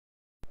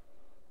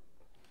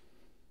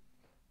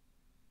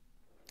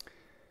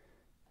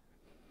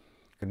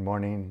Good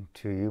morning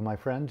to you, my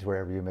friends,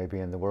 wherever you may be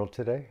in the world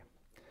today.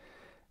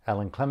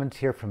 Alan Clements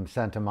here from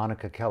Santa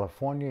Monica,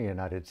 California,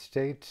 United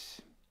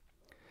States.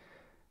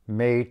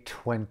 May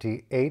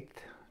 28th,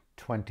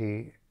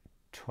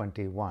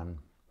 2021.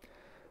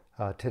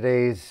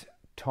 Today's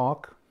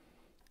talk,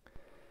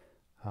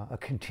 a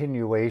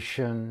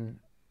continuation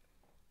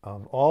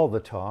of all the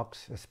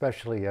talks,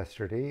 especially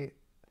yesterday.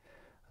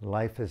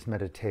 Life is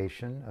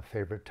meditation, a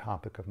favorite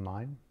topic of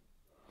mine.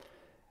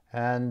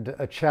 And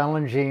a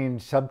challenging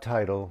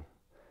subtitle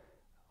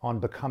on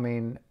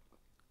becoming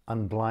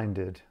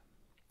unblinded.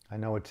 I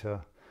know it's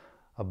a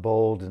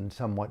bold and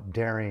somewhat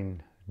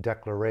daring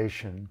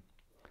declaration,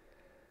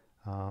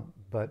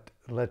 but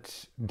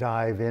let's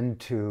dive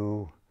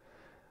into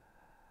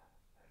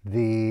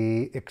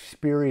the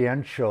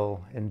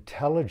experiential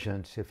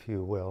intelligence, if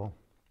you will,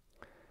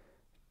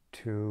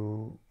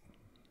 to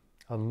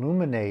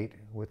illuminate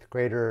with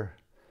greater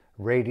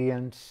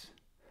radiance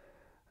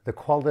the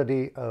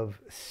quality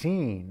of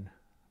seeing.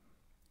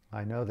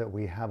 I know that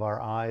we have our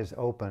eyes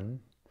open,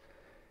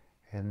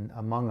 and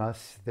among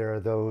us there are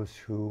those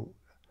who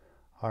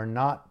are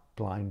not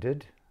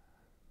blinded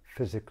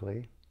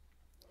physically.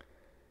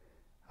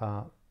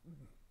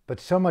 But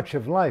so much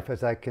of life,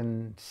 as I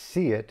can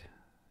see it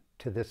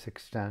to this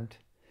extent,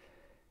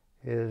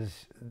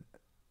 is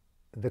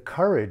the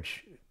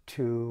courage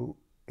to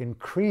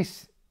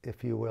increase,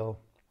 if you will,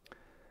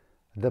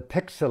 the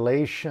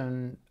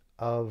pixelation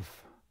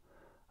of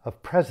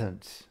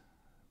presence.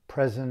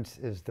 Presence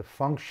is the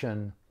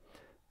function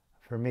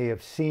for me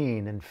of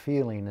seeing and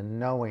feeling and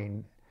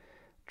knowing,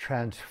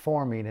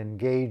 transforming,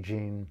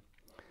 engaging,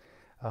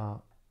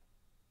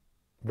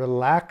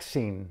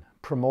 relaxing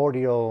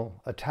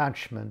primordial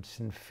attachments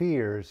and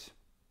fears,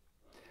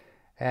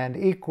 and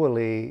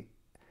equally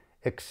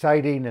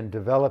exciting and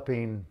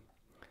developing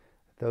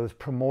those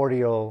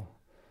primordial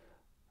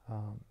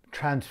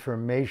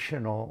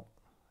transformational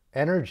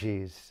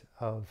energies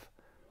of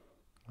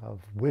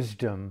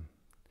wisdom,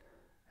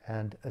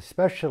 and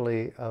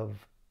especially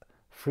of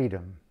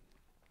freedom.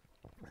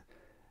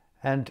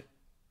 And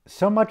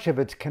so much of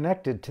it's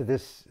connected to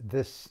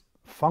this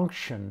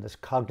function, this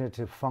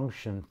cognitive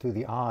function through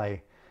the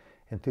eye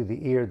and through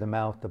the ear, the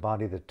mouth, the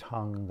body, the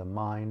tongue, the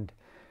mind.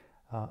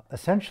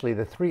 Essentially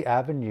the three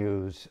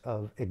avenues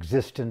of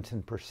existence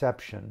and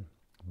perception: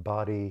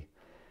 body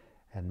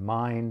and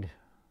mind,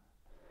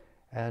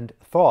 and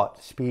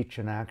thought, speech,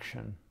 and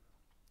action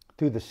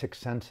through the six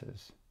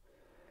senses,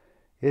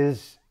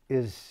 is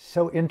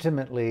so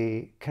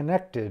intimately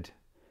connected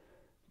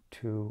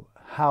to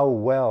how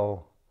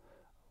well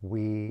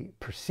we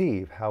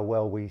perceive, how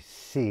well we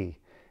see.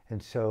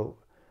 And so,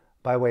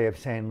 by way of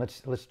saying,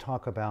 let's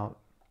talk about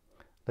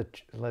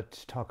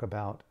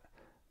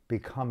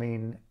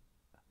becoming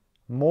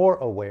more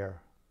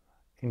aware,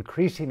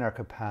 increasing our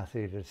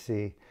capacity to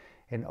see,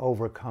 and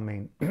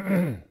overcoming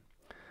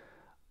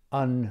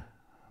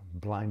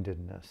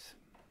unblindedness.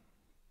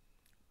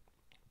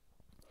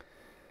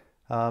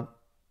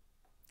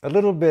 A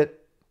little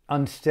bit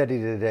unsteady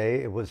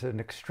today. It was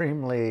an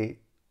extremely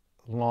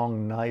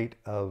long night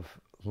of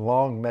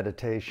long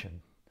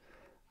meditation.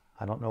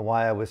 I don't know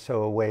why I was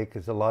so awake.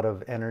 There's a lot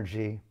of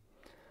energy,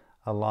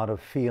 a lot of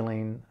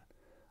feeling,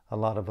 a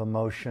lot of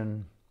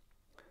emotion.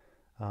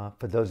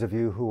 For those of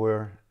you who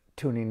are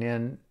tuning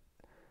in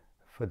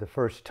for the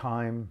first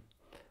time,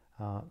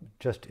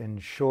 just in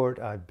short,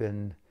 I've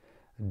been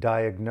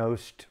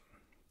diagnosed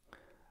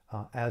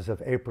as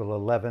of April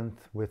 11th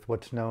with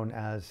what's known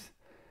as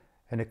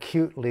an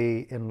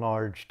acutely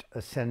enlarged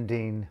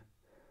ascending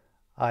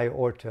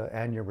aorta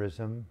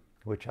aneurysm,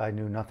 which I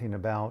knew nothing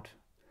about,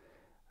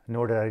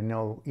 nor did I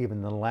know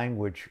even the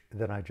language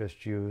that I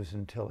just used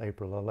until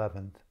April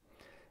 11th.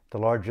 The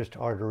largest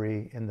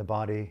artery in the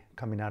body,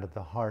 coming out of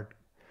the heart,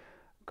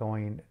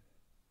 going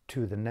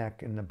to the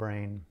neck in the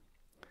brain,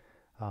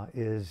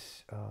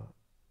 is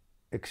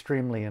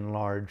extremely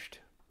enlarged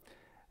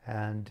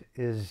and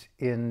is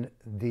in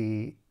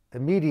the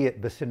immediate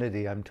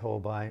vicinity, I'm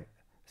told by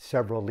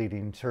several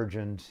leading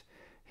surgeons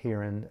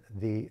here in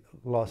the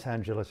Los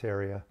Angeles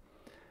area,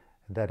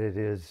 that it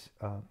is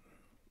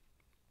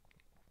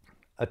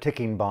a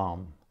ticking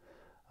bomb,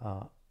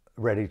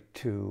 ready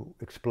to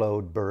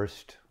explode,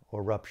 burst,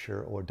 or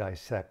rupture, or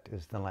dissect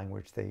is the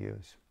language they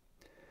use.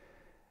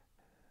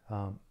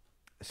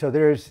 So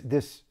there's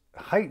this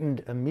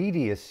heightened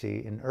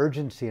immediacy and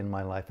urgency in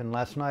my life. And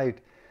last night,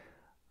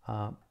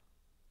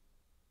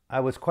 I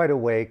was quite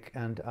awake,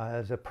 and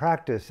as a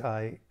practice,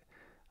 I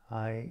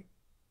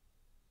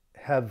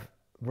have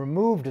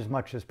removed as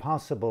much as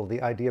possible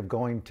the idea of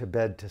going to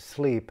bed to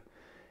sleep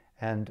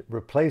and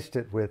replaced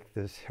it with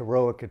this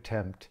heroic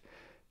attempt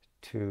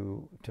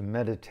to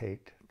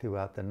meditate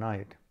throughout the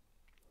night.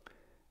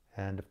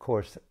 And of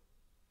course,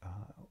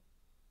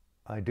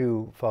 I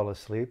do fall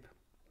asleep,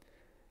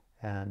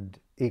 and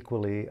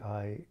equally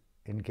I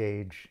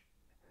engage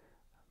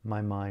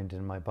my mind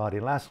and my body.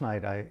 Last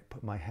night I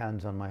put my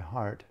hands on my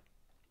heart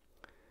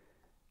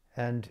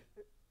and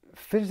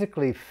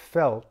physically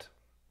felt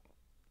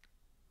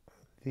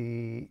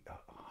the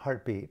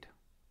heartbeat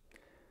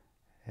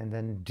and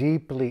then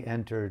deeply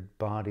entered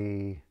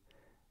body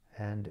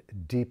and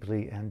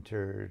deeply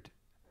entered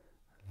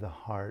the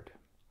heart,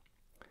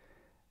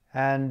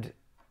 and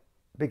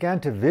began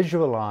to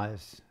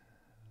visualize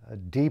a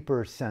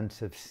deeper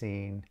sense of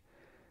seeing,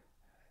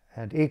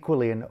 and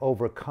equally an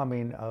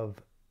overcoming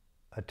of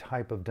a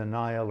type of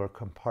denial or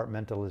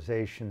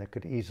compartmentalization that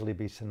could easily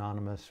be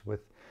synonymous with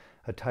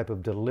a type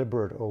of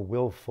deliberate or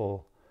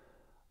willful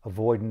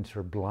avoidance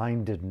or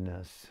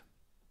blindedness.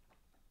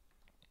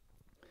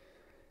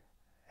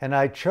 And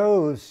I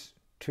chose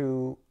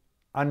to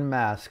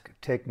unmask,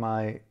 take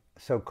my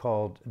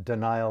so-called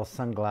denial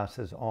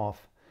sunglasses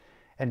off,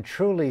 and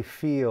truly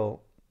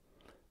feel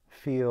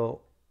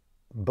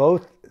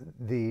both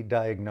the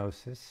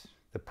diagnosis,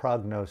 the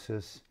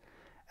prognosis,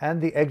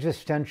 and the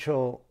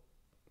existential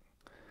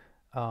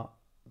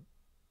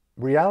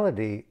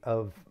reality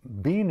of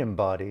being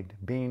embodied,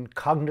 being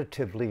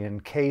cognitively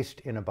encased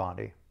in a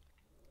body,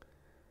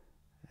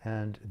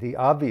 and the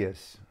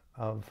obvious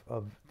of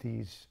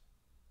these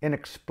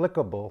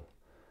inexplicable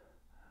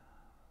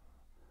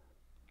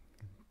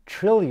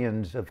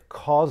trillions of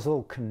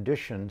causal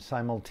conditions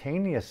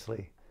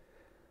simultaneously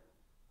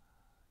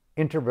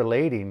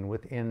interrelating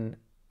within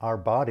our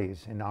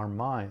bodies, in our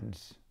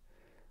minds.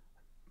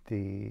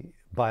 The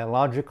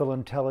biological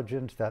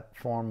intelligence, that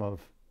form of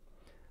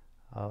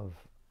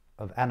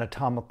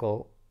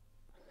anatomical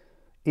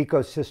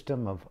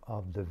ecosystem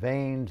of the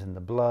veins and the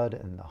blood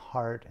and the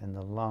heart and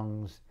the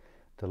lungs,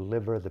 the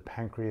liver, the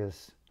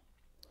pancreas.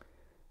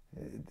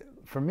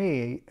 For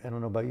me, I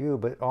don't know about you,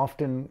 but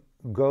often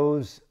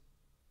goes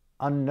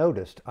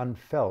unnoticed,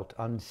 unfelt,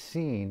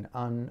 unseen,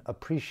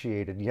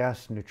 unappreciated.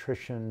 Yes,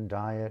 nutrition,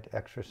 diet,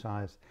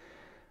 exercise,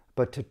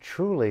 but to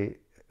truly,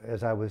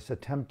 as I was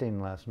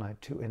attempting last night,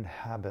 to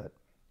inhabit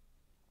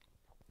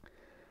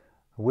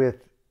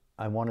with,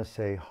 I want to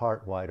say,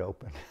 heart wide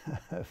open,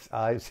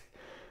 eyes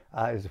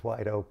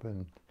wide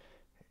open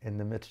in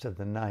the midst of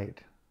the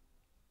night.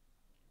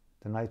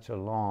 The nights are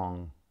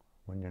long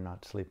when you're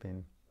not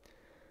sleeping.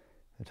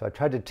 And so I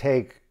tried to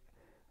take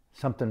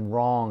something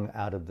wrong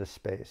out of the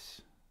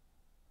space.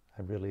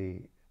 I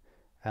really,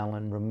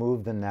 Alan,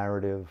 removed the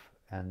narrative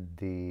and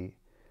the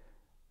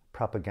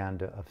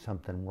propaganda of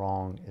something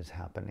wrong is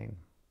happening.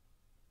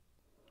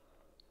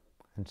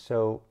 And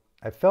so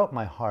I felt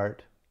my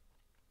heart.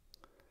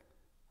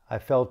 I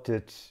felt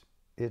its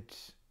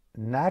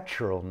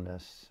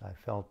naturalness. I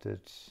felt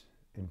its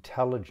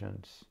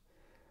intelligence.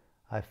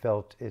 I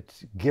felt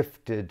its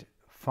gifted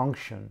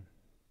function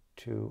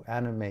to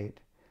animate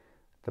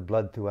the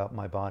blood throughout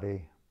my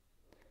body,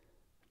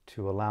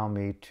 to allow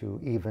me to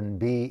even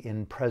be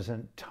in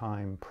present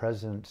time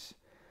presence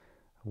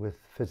with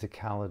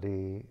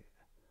physicality,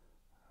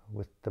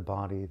 with the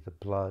body, the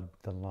blood,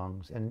 the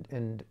lungs,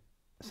 and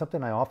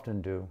something I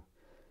often do,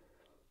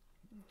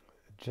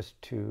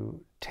 just to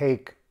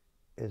take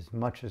as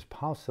much as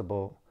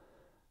possible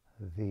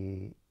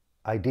the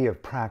idea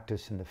of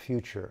practice in the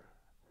future,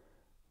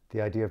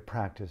 the idea of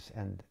practice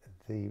and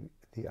the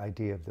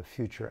idea of the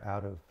future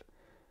out of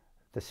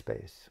the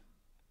space.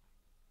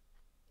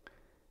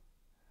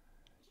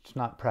 It's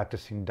not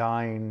practicing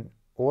dying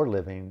or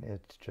living,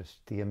 it's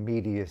just the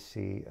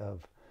immediacy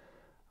of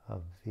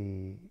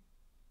the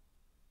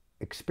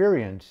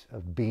experience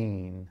of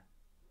being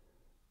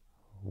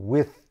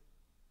with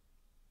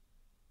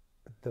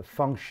the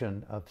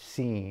function of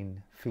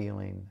seeing,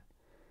 feeling,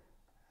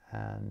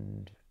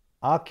 and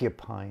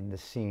occupying the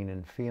seeing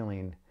and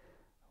feeling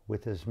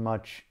with as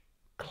much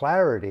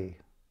clarity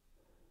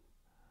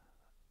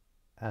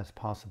as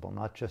possible,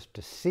 not just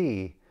to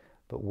see,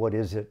 but what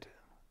is it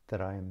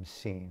that I am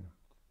seeing?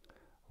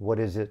 What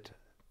is it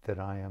that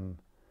I am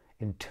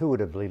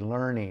intuitively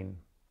learning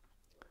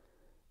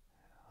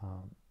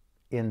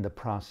in the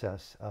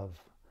process of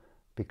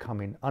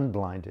becoming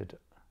unblinded,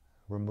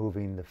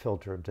 removing the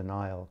filter of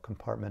denial,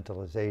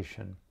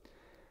 compartmentalization,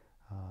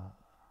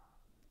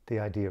 the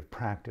idea of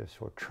practice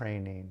or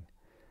training,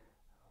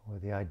 or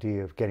the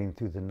idea of getting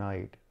through the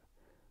night,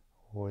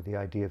 or the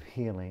idea of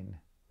healing.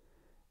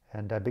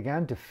 And I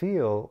began to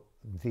feel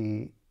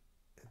the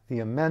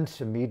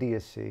immense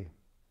immediacy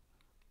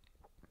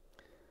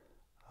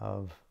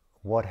of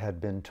what had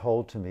been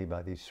told to me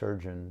by these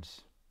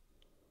surgeons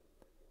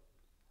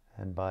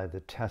and by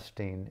the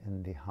testing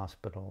in the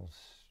hospitals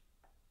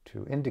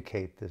to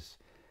indicate this,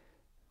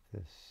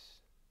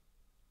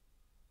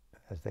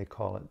 as they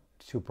call it,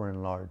 super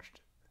enlarged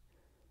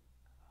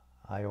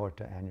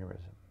aorta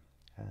aneurysm.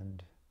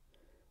 And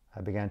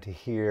I began to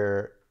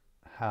hear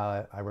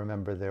how, I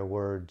remember their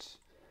words,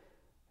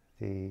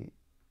 you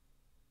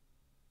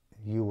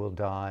will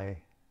die,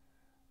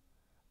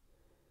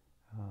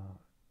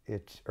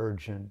 it's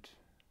urgent,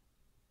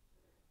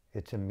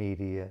 it's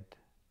immediate.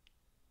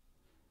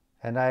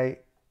 And I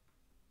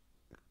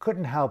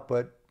couldn't help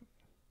but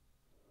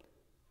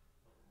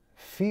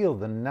feel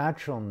the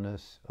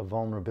naturalness of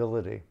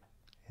vulnerability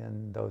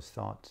in those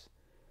thoughts.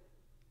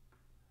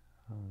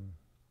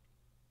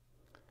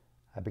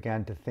 I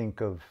began to think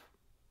of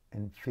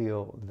and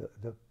feel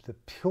the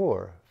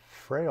pure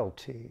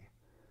frailty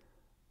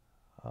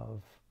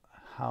of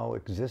how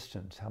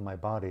existence, how my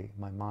body,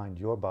 my mind,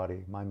 your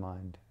body, my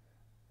mind,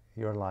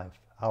 your life,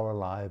 our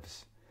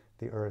lives,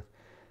 the earth,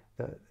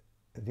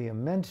 the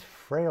immense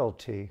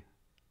frailty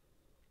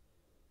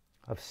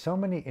of so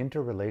many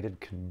interrelated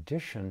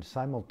conditions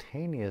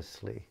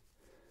simultaneously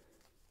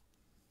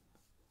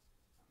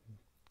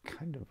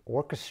kind of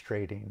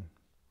orchestrating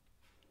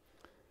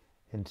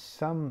in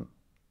some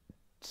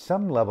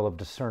level of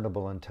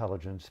discernible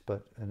intelligence,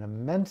 but an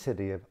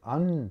immensity of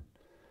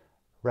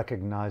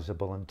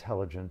unrecognizable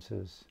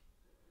intelligences.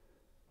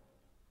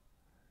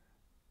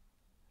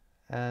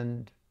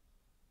 And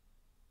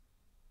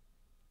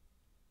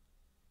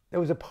there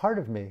was a part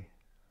of me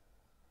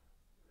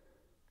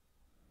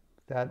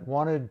that I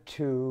wanted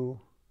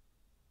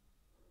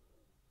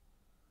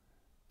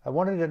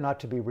it not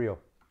to be real.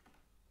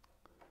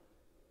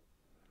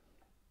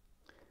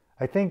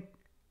 I think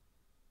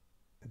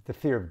the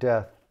fear of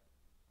death,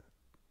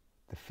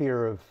 the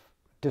fear of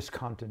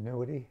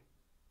discontinuity,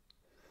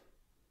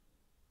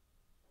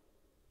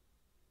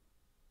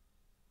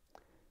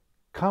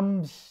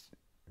 comes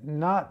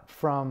not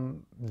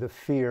from the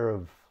fear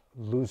of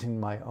losing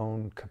my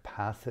own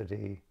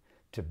capacity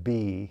to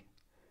be,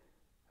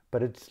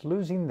 but it's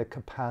losing the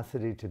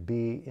capacity to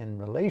be in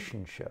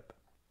relationship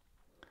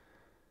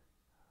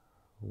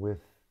with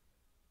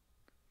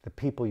the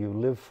people you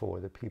live for,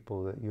 the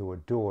people that you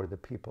adore, the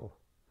people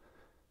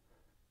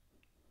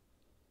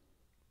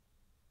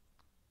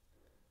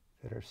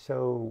that are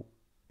so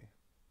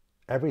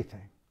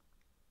everything.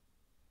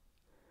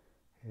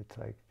 It's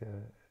like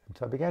and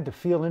so I began to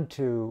feel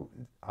into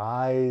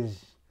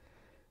eyes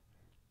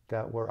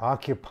that were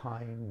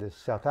occupying this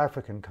South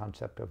African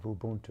concept of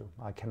Ubuntu.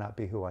 I cannot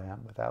be who I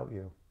am without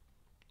you.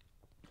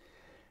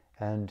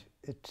 And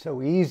it's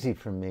so easy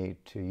for me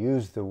to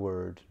use the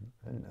word,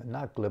 and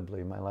not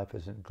glibly, my life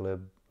isn't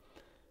glib,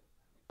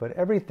 but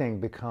everything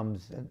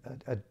becomes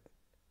a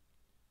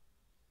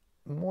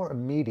more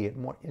immediate,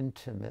 more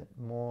intimate,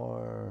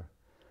 more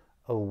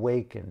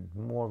awakened,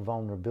 more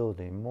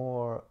vulnerability,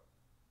 more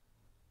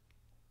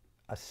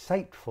a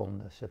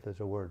sightfulness, if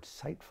there's a word,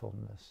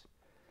 sightfulness.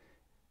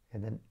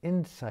 And then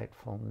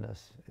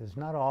insightfulness is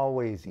not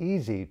always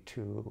easy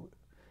to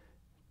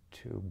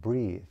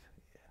breathe.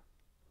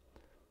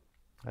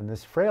 And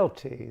this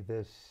frailty,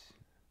 this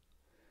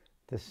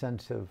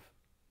sense of,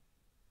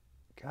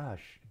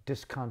 gosh,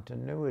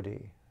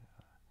 discontinuity,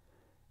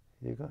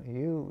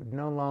 you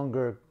no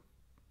longer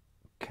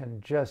can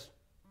just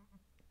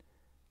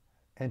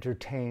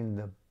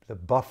entertain the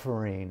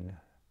buffering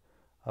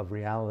of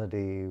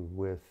reality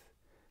with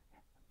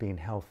being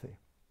healthy.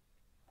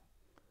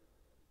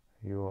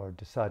 You are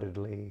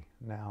decidedly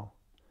now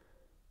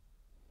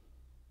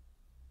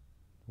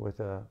with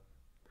a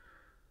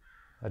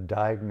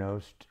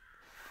diagnosed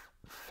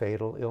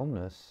fatal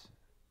illness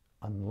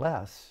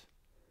unless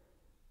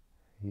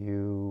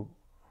you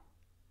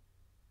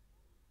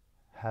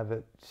have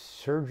it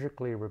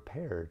surgically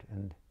repaired.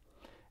 And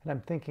I'm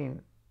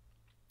thinking,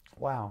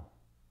 wow.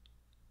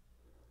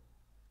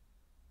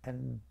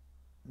 And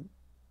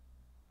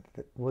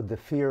would the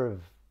fear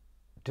of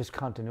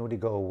discontinuity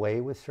go away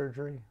with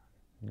surgery?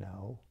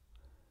 No.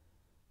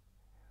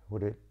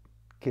 Would it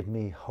give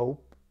me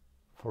hope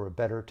for a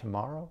better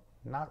tomorrow?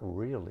 Not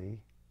really.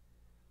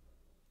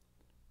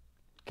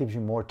 It gives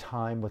you more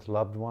time with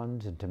loved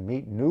ones and to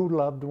meet new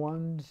loved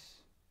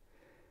ones.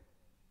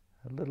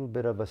 A little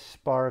bit of a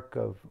spark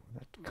of,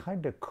 that's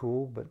kind of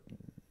cool, but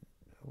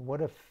what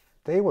if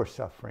they were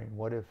suffering?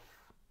 What if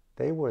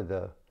they were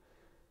the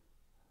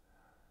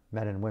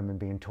men and women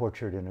being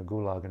tortured in a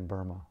gulag in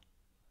Burma?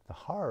 The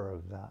horror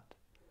of that.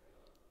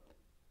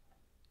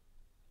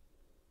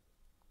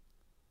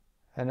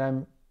 And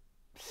I'm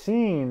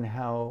seeing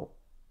how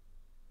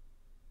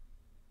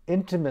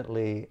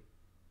intimately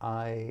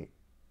I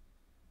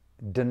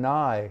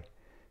deny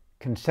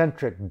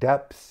concentric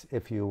depths,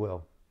 if you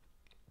will,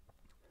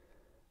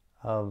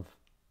 of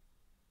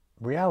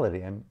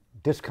reality. And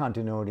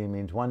discontinuity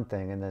means one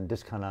thing, and then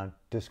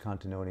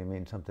discontinuity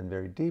means something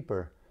very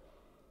deeper.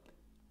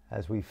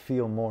 As we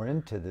feel more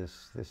into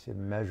this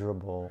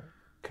immeasurable,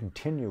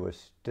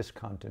 continuous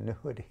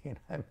discontinuity,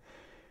 and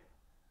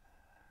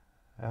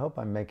I hope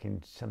I'm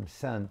making some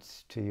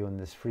sense to you in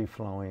this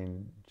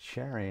free-flowing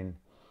sharing.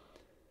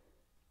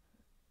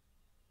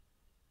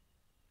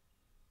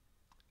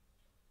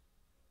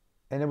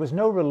 And it was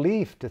no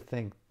relief to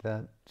think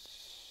that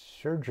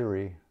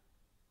surgery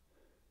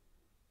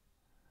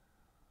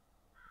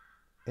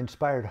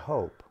inspired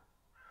hope,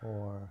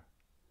 or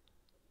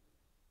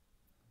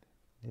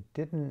it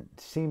didn't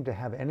seem to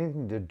have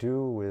anything to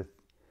do with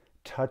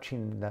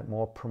touching that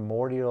more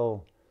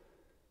primordial,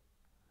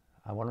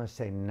 I want to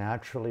say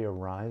naturally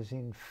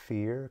arising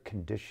fear,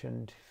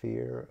 conditioned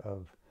fear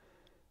of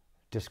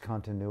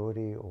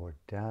discontinuity or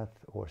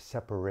death or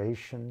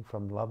separation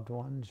from loved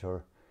ones.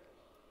 Or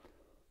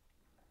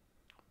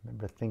I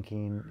remember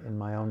thinking in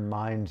my own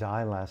mind's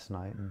eye last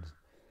night and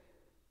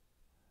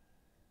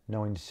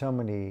knowing so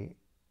many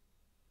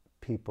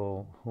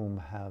people whom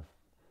have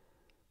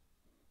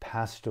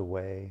passed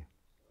away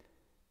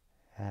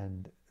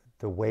and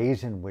the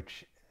ways in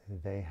which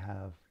they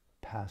have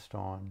passed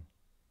on.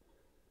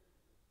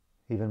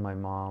 Even my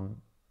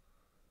mom,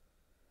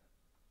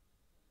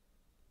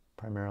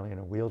 primarily in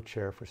a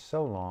wheelchair for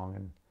so long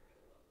and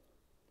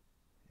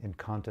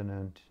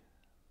incontinent.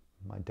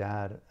 My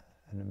dad,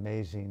 an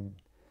amazing,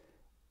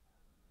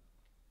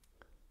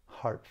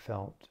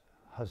 heartfelt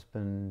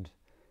husband,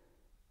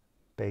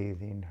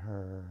 bathing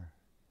her,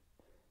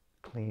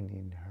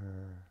 cleaning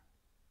her,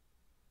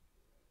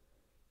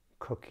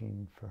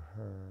 cooking for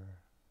her,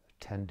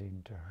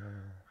 attending to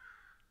her.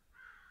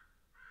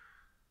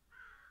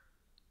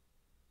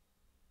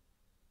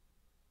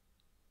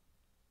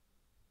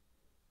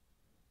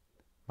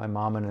 My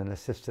mom in an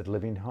assisted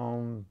living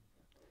home,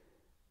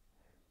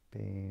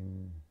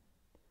 being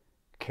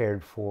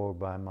cared for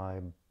by my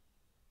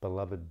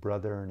beloved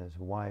brother and his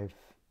wife,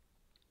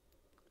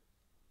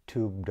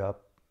 tubed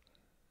up,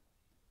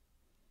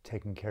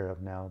 taken care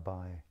of now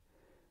by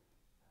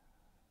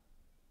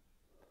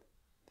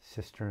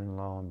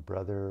sister-in-law and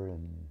brother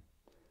and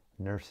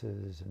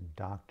nurses and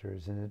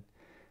doctors. And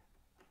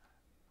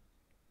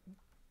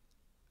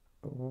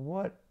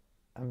what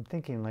I'm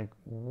thinking, like,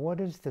 what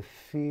is the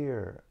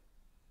fear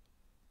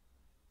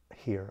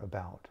here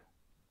about?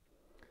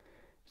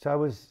 So I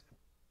was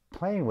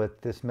playing with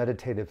this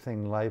meditative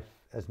thing, life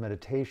as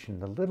meditation,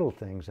 the little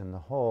things and the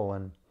whole,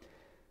 and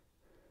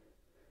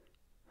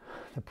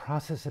the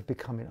process of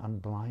becoming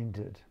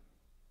unblinded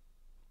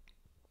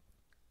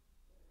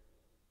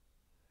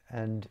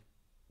and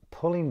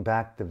pulling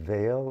back the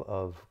veil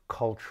of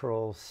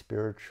cultural,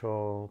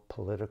 spiritual,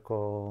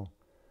 political,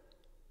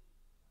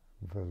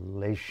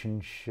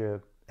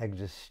 relationship,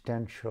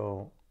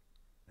 existential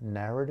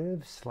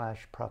narrative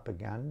 /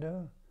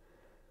 propaganda.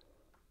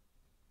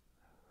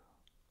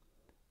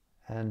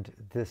 And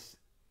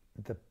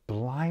the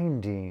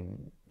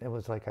blinding, it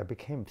was like I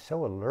became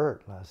so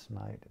alert last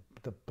night,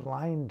 the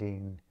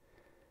blinding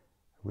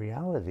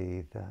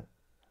reality that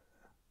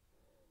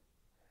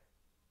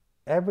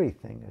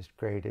everything is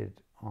graded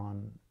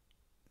on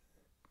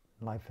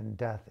life and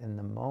death in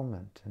the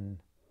moment, and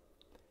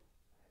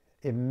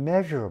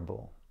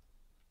immeasurable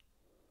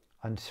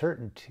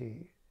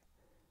uncertainty,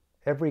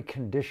 every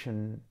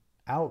condition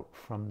out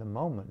from the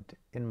moment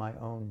in my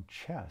own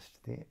chest,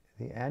 the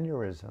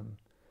aneurysm,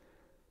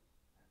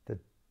 the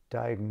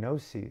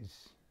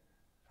diagnoses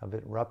of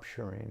it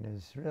rupturing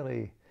is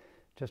really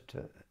just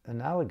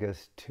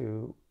analogous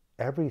to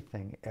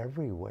everything,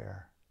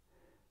 everywhere.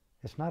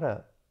 It's not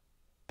a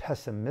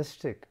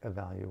pessimistic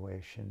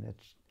evaluation.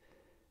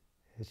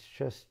 It's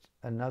just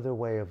another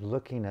way of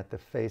looking at the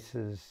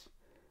faces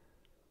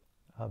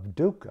of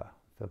dukkha,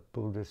 the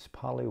Buddhist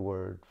Pali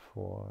word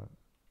for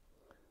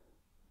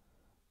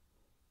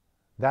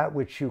that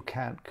which you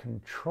can't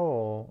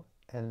control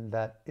and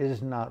that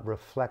is not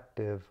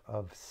reflective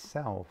of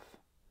self,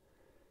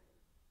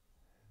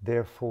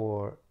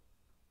 therefore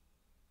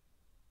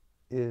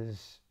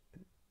is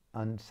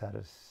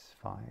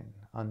unsatisfying,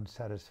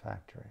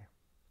 unsatisfactory.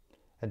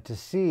 And to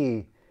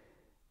see,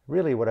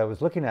 really what I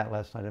was looking at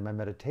last night in my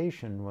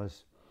meditation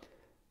was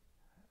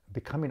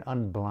becoming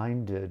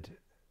unblinded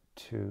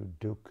to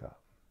dukkha.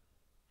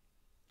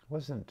 It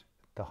wasn't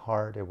the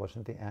heart, it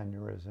wasn't the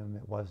aneurysm,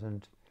 it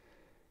wasn't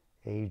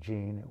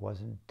aging, it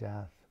wasn't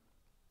death.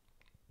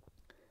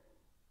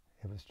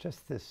 It was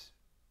just this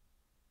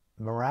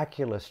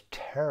miraculous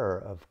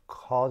terror of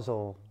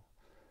causal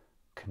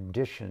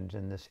conditions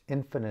in this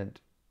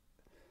infinite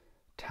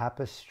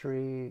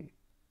tapestry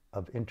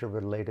of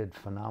interrelated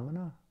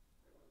phenomena.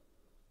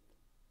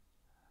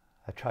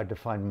 I tried to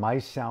find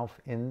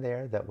myself in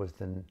there, that was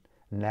the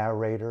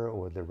narrator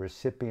or the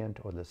recipient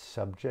or the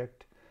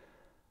subject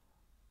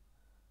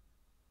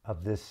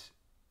of this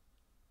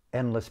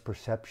endless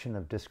perception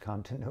of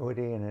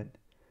discontinuity, and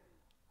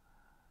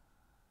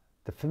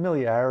the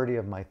familiarity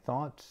of my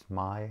thoughts,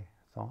 the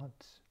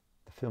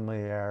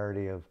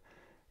familiarity of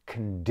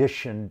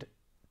conditioned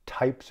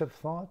types of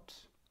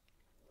thoughts.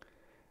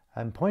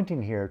 I'm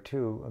pointing here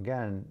to,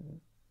 again,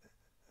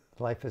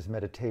 life is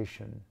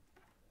meditation,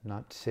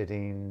 not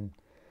sitting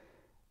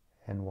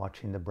and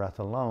watching the breath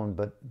alone,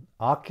 but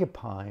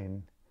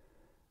occupying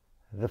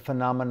the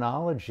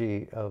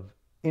phenomenology of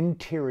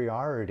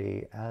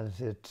interiority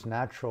as its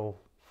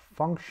natural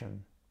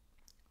function,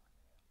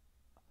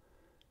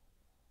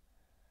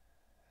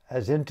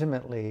 as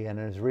intimately and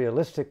as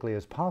realistically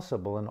as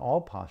possible in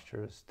all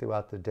postures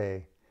throughout the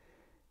day,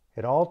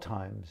 at all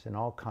times, in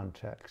all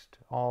contexts,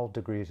 all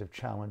degrees of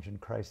challenge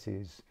and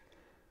crises,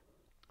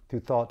 through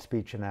thought,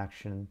 speech, and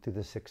action, through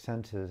the six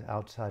senses,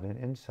 outside and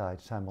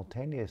inside,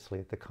 simultaneously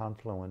at the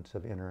confluence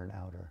of inner and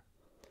outer.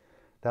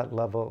 That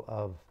level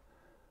of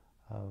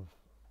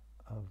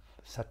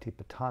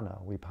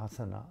satipatthana,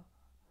 vipassana,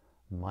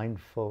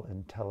 mindful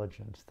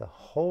intelligence, the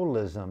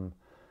holism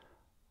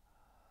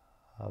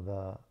of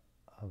a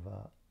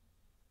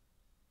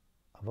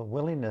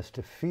willingness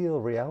to feel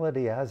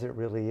reality as it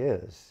really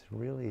is,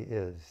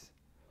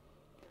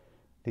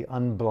 the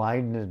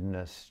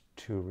unblindedness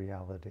to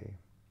reality,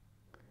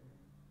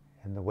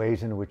 and the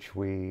ways in which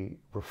we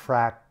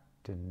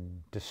refract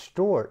and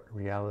distort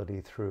reality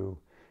through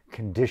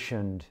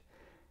conditioned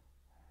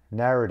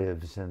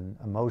narratives and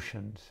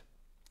emotions,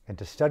 and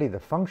to study the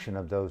function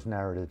of those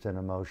narratives and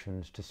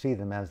emotions, to see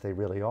them as they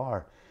really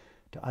are,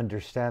 to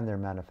understand their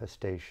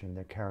manifestation,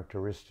 their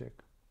characteristic.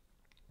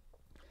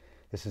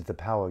 This is the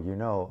power, you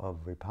know,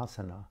 of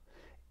vipassana,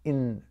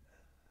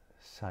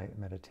 insight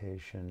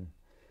meditation,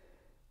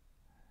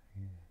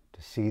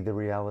 to see the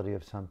reality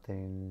of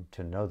something,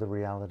 to know the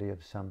reality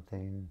of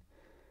something,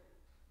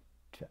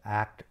 to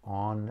act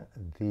on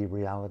the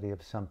reality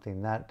of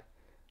something. That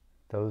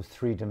those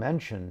three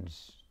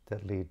dimensions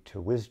that lead to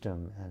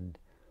wisdom and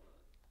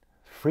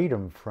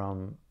freedom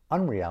from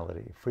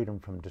unreality, freedom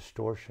from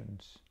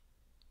distortions.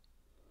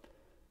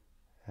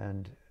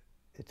 And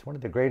it's one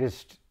of the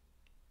greatest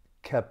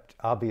kept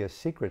obvious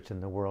secrets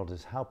in the world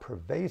is how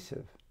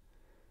pervasive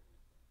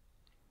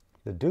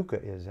the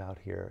dukkha is out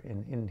here,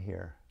 in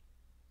here.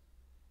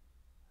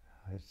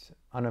 It's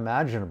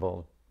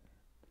unimaginable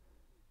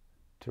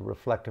to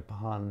reflect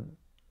upon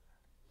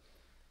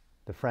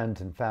the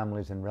friends and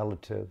families and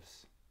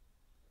relatives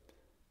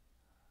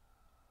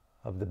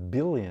of the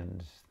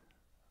billions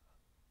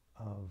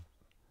of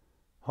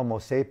Homo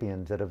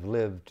sapiens that have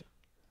lived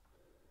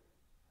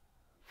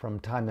from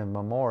time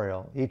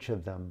immemorial, each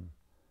of them,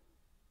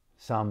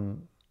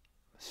 some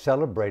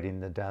celebrating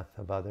the death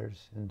of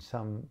others and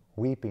some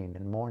weeping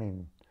and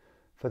mourning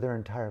for their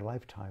entire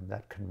lifetime,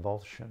 that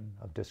convulsion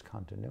of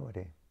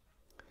discontinuity.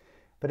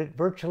 But it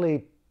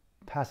virtually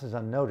passes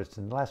unnoticed.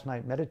 And last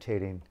night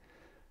meditating,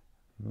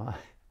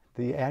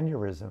 the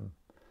aneurysm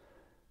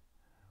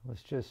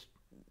was just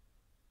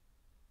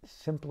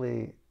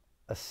simply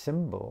a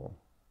symbol,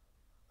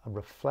 a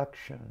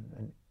reflection,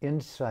 an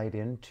insight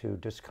into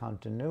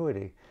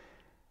discontinuity.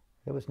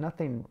 There was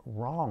nothing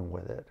wrong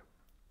with it.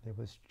 It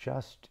was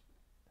just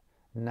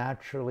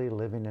naturally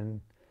living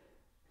in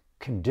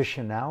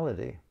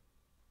conditionality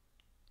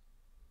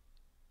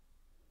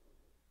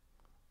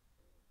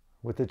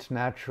with its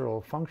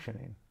natural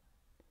functioning.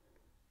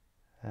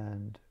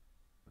 And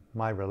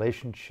my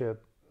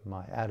relationship,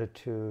 my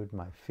attitude,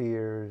 my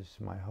fears,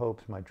 my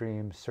hopes, my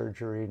dreams,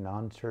 surgery,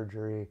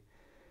 non-surgery,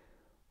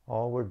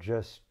 all were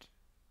just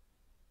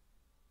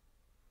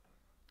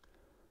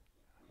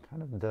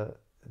kind of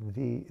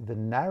the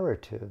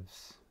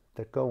narratives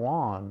that go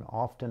on,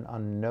 often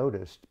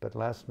unnoticed. But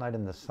last night,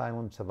 in the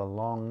silence of a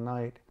long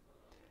night,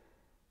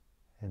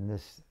 in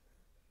this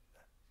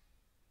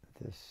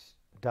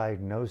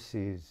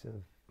diagnosis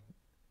of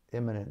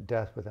imminent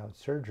death without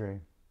surgery,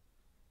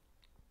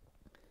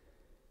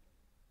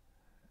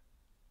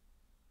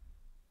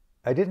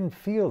 I didn't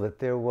feel that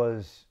there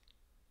was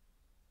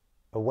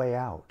a way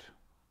out.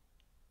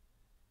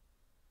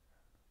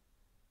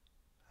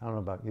 I don't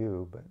know about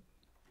you, but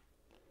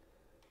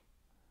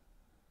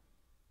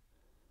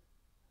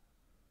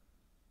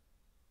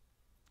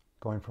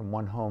going from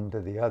one home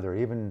to the other,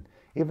 even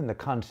the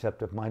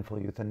concept of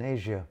mindful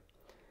euthanasia,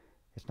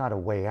 it's not a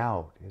way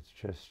out. It's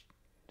just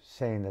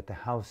saying that the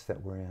house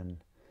that we're in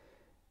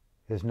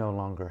is no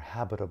longer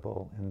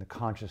habitable in the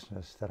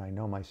consciousness that I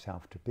know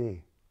myself to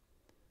be.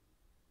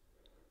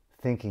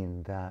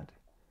 Thinking that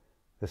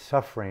the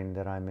suffering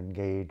that I'm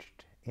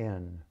engaged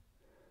in,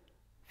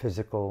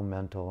 physical,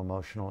 mental,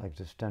 emotional,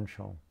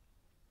 existential,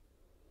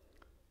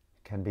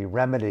 can be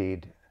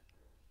remedied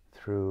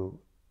through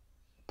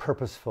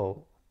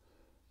purposeful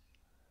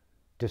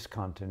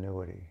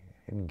discontinuity,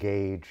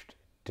 engaged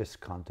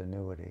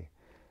discontinuity,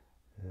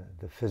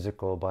 the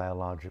physical,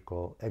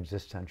 biological,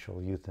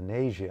 existential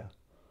euthanasia.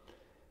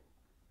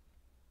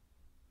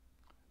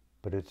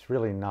 But it's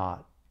really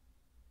not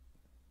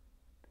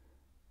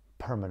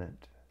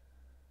permanent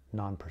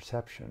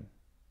non-perception.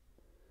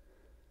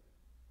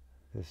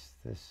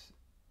 This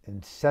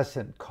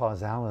incessant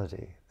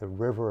causality, the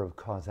river of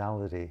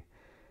causality,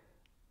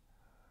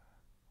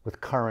 with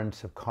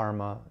currents of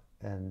karma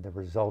and the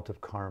result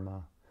of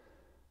karma,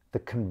 the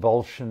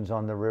convulsions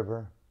on the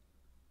river,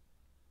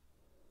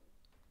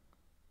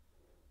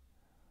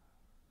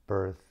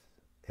 birth,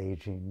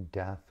 aging,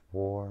 death,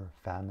 war,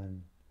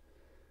 famine,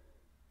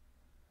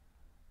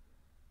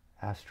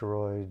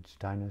 asteroids,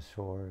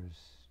 dinosaurs,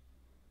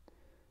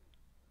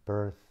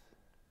 birth,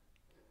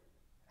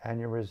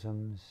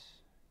 aneurysms,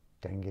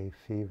 dengue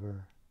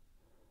fever,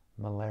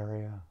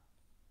 malaria,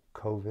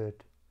 COVID,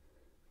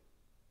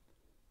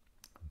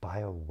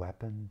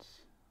 bioweapons,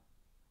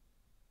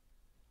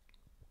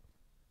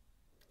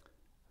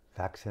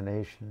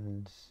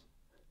 vaccinations,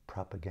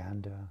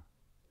 propaganda.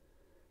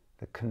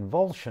 The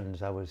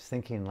convulsions I was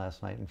thinking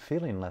last night and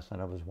feeling last night,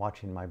 I was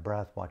watching my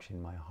breath,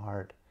 watching my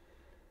heart,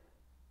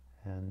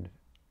 and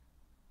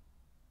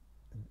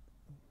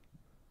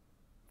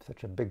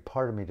such a big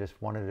part of me just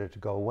wanted it to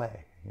go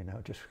away,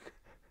 just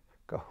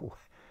go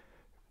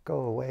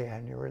away,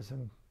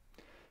 aneurysm.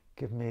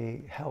 Give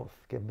me health,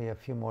 give me a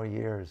few more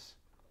years.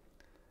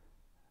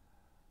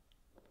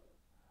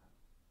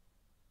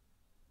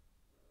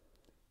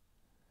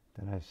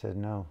 Then I said,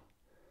 no.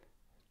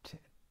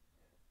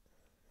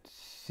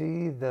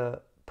 See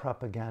the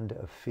propaganda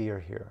of fear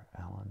here,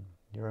 Alan.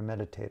 You're a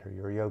meditator,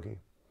 you're a yogi.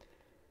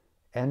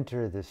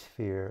 Enter this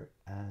fear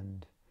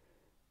and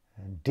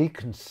and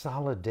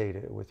deconsolidate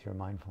it with your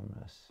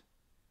mindfulness.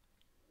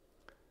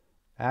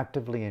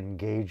 Actively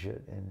engage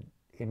it and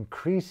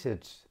increase the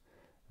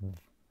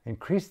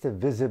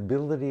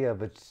visibility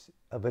of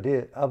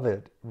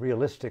it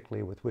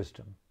realistically with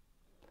wisdom.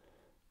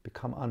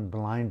 Become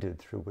unblinded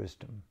through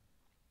wisdom.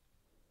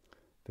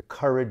 The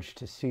courage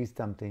to see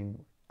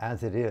something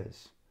as it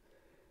is.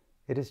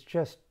 It is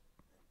just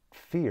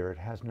fear. It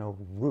has no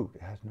root.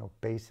 It has no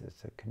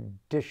basis. A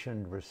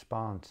conditioned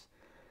response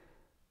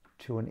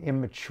to an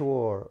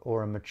immature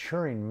or a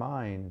maturing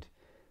mind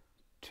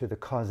to the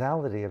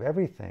causality of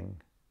everything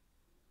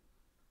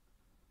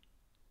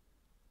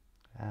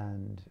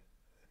and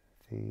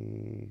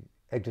the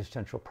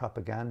existential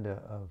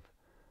propaganda of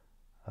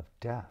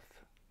death.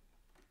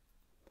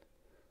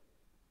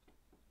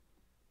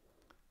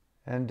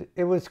 And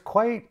it was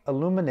quite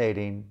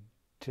illuminating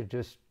to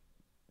just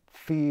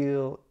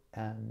feel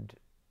and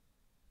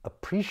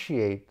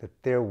appreciate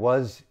that there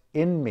was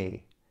in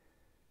me.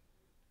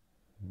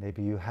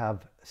 Maybe you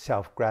have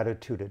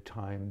self-gratitude at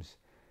times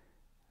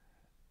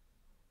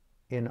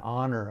in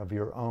honor of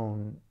your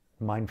own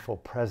mindful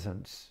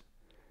presence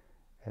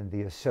and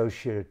the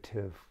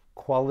associative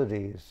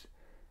qualities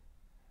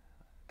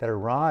that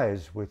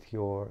arise with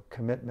your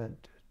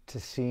commitment to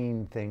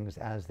seeing things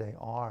as they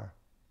are.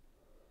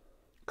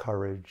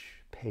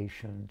 Courage,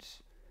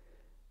 patience,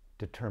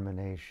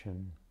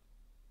 determination,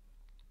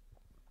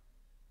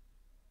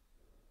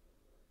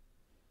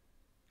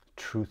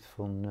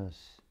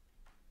 truthfulness,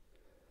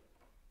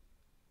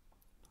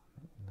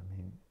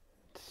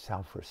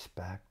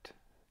 self-respect,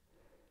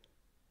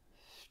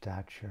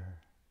 stature,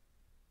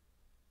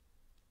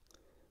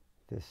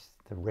 the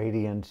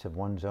radiance of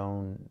one's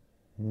own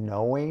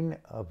knowing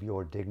of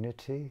your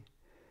dignity,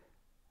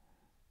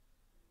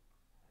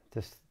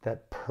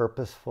 that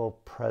purposeful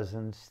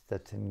presence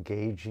that's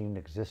engaging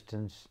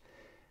existence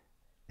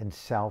in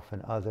self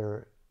and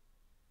other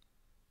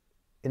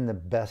in the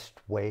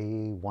best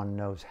way one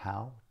knows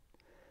how.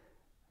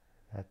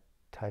 That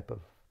type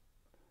of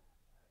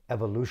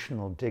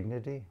evolutional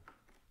dignity.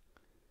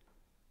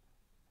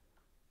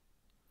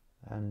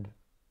 And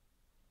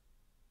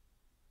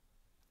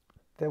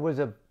there was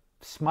a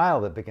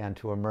smile that began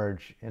to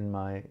emerge in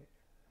my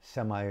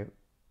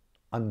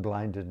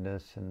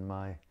semi-unblindedness and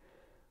my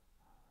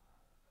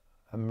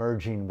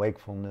emerging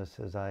wakefulness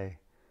as I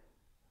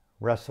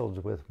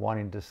wrestled with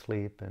wanting to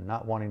sleep and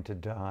not wanting to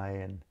die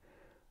and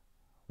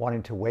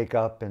wanting to wake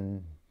up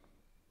and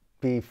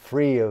be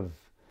free of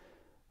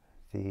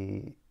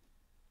the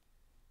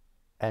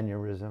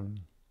aneurysm,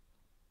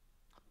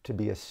 to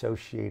be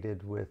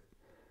associated with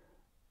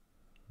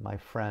my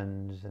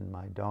friends and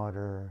my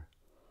daughter,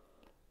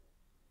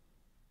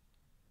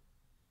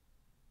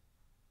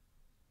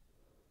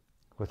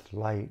 with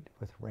light,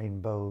 with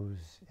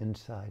rainbows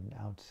inside and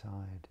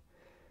outside.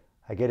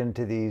 I get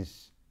into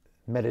these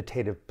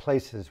meditative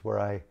places where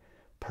I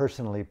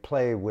personally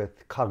play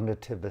with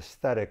cognitive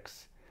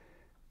aesthetics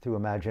through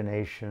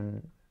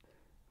imagination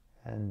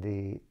and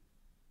the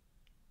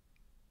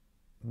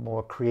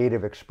more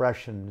creative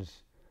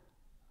expressions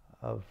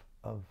of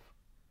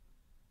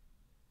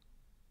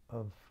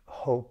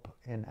hope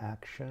in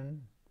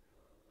action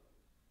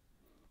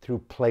through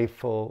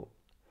playful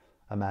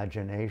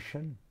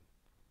imagination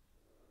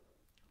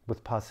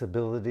with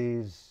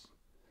possibilities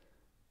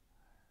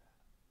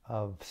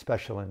of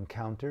special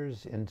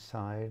encounters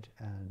inside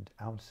and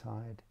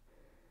outside.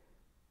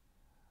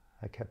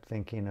 I kept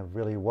thinking of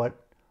really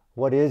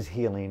what is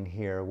healing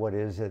here? What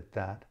is it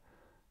that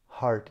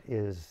heart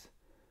is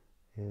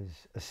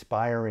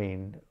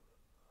aspiring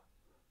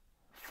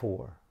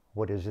for?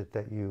 What is it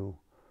that you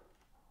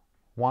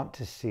want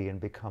to see and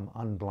become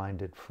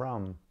unblinded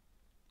from?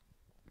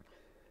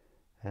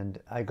 And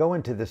I go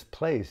into this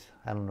place,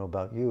 I don't know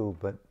about you,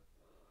 but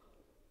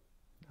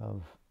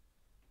of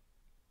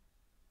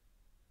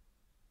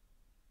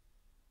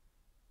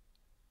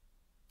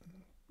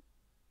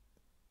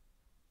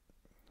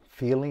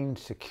feeling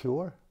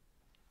secure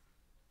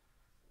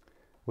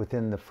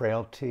within the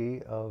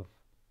frailty of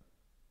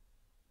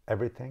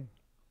everything,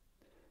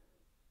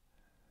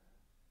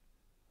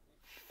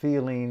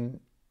 feeling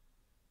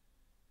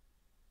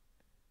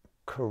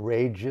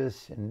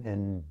courageous and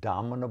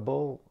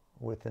indomitable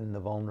within the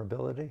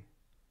vulnerability,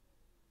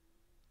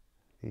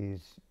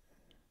 these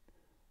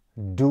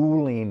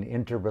dueling,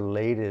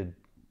 interrelated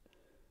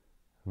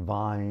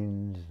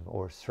vines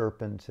or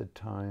serpents at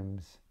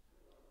times,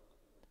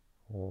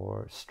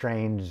 or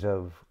strains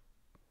of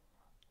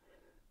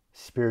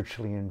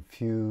spiritually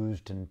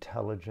infused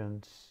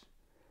intelligence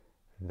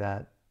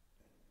that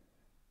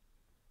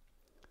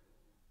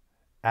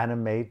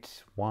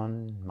animates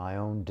my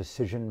own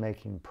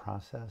decision-making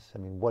process. I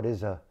mean, what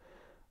is a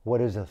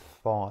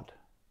thought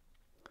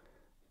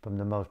from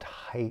the most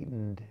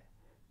heightened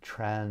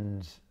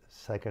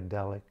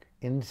trans-psychedelic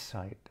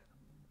insight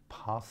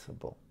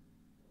possible?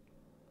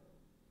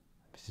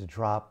 To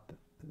drop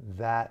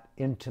that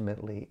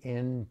intimately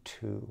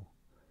into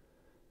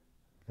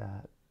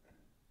that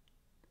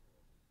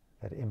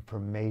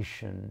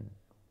information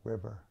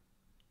river.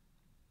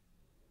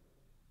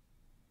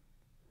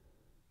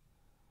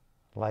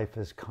 life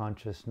as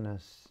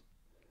consciousness,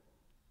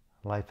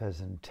 life as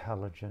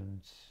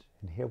intelligence.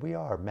 And here we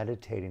are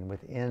meditating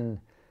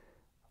within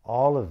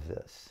all of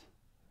this,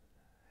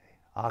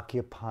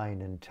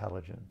 occupying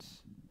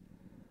intelligence,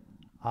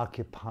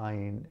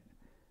 occupying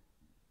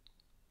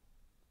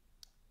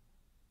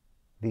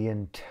the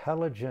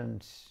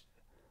intelligence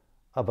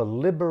of a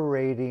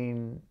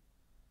liberating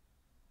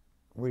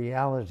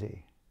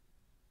reality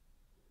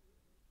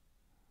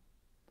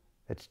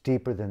that's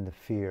deeper than the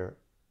fear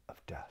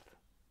of death.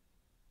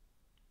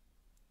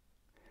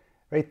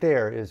 Right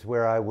there is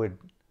where I would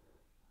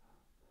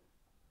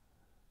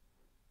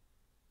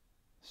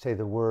say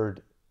the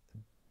word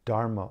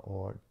dharma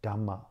or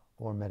dhamma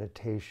or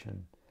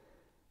meditation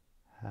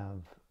have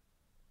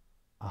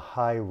a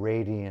high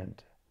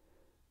radiant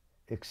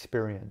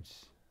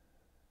experience.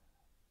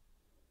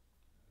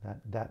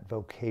 That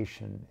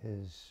vocation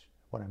is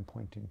what I'm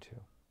pointing to.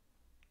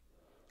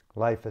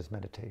 Life as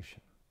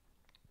meditation,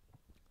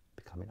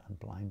 becoming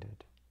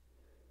unblinded.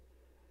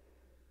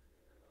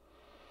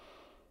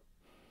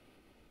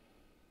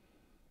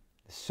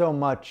 So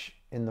much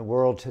in the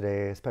world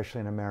today,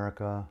 especially in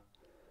America,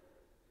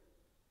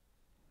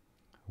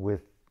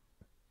 with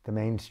the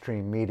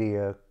mainstream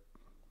media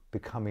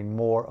becoming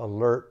more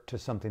alert to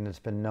something that's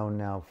been known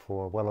now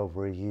for well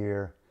over a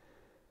year.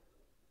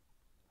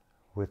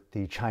 With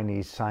the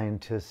Chinese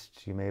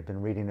scientists, you may have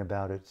been reading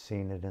about it,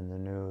 seen it in the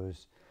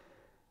news,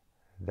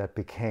 that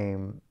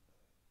became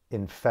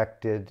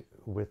infected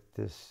with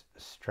this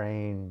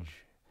strange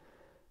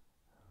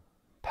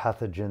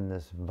pathogen,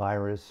 this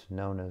virus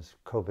known as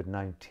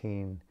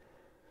COVID-19,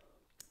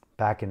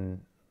 back in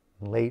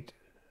late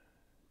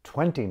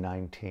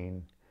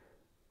 2019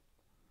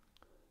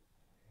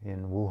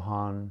 in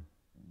Wuhan,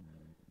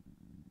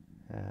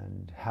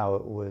 and how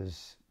it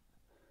was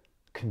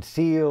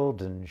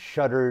concealed and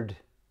shuttered,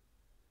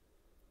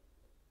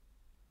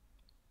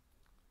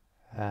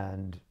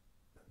 and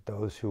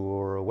those who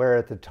were aware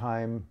at the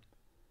time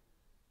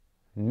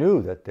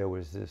knew that there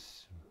was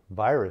this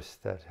virus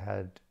that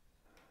had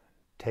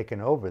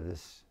taken over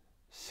this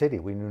city.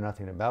 We knew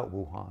nothing about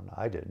Wuhan.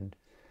 I didn't.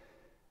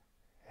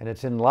 And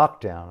it's in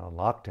lockdown. A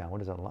lockdown.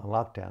 What is a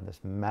lockdown? This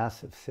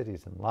massive city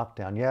is in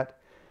lockdown. Yet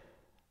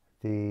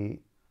the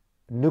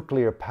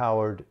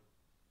nuclear-powered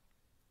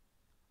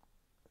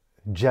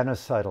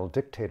genocidal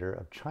dictator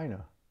of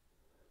China,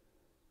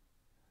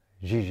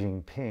 Xi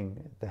Jinping,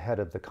 the head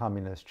of the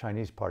Communist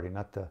Chinese Party,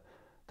 not the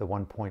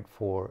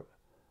 1.4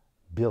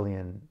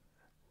 billion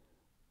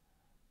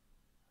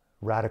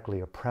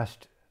radically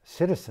oppressed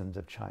citizens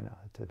of China.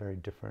 It's a very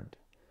different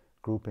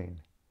grouping.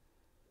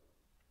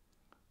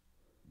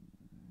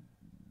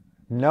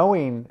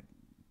 Knowing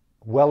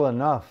well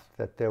enough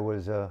that there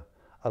was a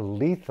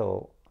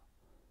lethal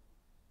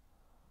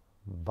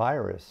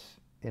virus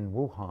in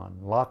Wuhan,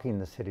 locking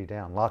the city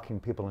down,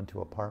 locking people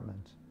into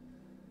apartments,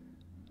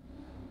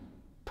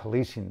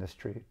 policing the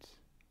streets,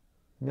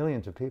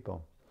 millions of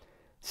people.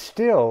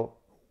 Still,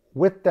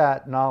 with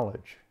that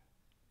knowledge,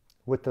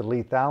 with the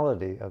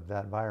lethality of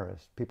that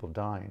virus, people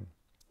dying,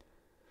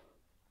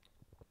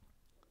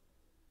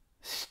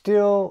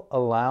 still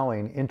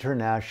allowing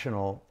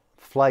international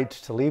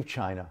flights to leave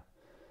China,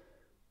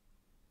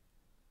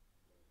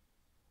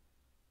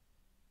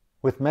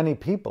 with many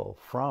people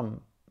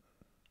from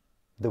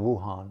the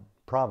Wuhan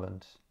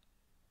province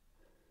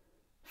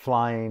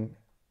flying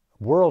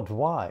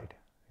worldwide,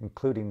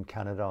 including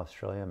Canada,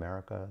 Australia,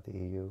 America, the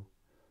EU,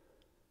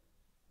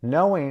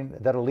 knowing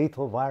that a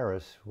lethal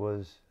virus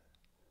was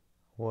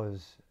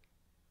loose.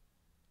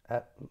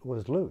 I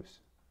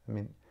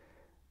mean,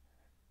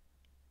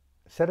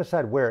 set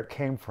aside where it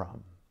came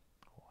from,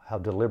 how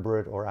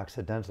deliberate or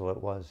accidental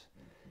it was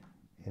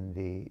in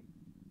the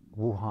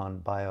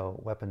Wuhan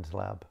bioweapons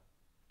lab.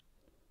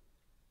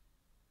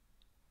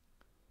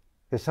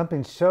 There's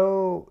something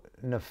so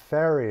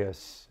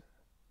nefarious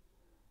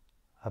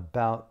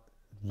about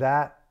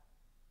that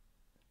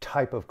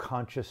type of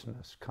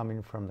consciousness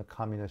coming from the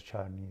Communist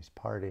Chinese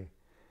Party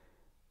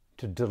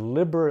to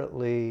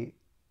deliberately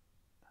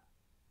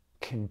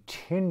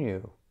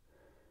continue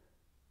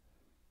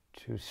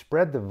to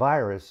spread the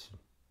virus,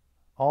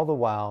 all the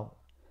while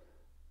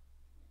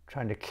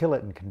trying to kill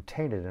it and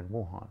contain it in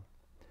Wuhan.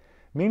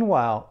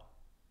 Meanwhile,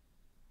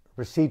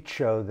 receipts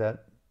show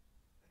that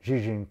Xi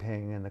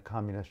Jinping and the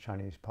Communist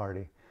Chinese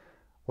Party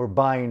were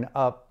buying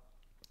up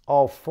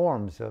all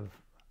forms of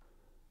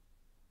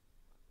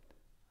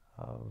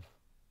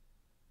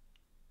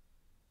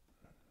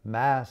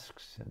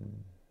masks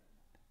and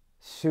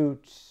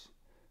suits,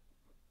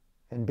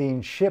 and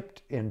being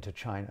shipped into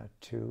China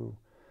to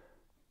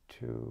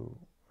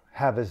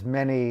have as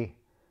many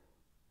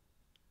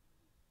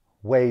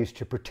ways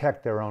to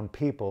protect their own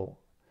people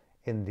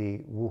in the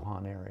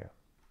Wuhan area.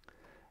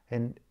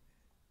 And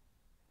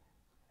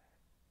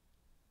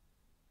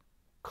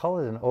call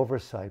it an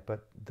oversight,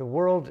 but the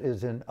world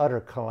is in utter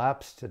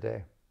collapse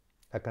today,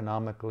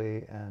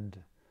 economically and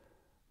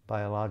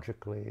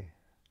biologically,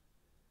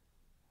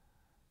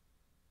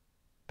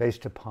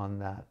 based upon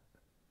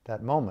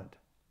that moment,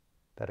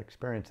 that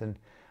experience. And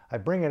I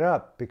bring it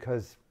up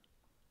because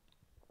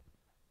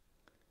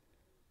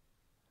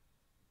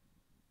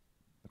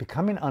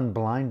becoming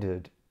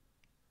unblinded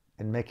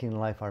and making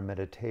life our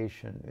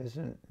meditation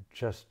isn't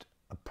just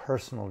a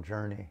personal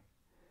journey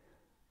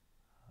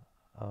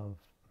of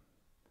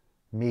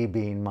me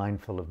being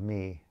mindful of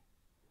me,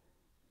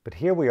 but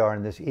here we are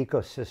in this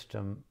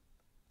ecosystem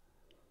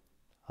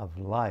of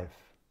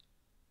life.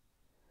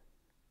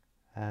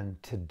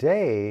 And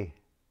today,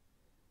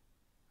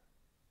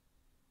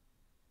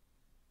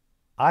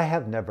 I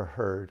have never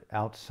heard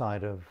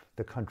outside of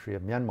the country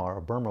of Myanmar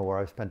or Burma, where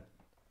I've spent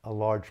a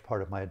large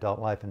part of my adult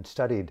life and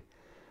studied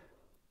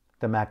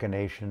the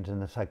machinations and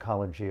the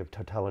psychology of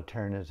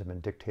totalitarianism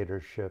and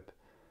dictatorship,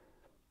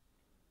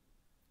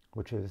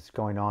 which is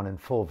going on in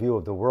full view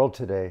of the world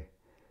today,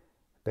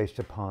 based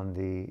upon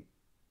the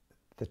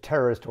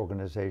terrorist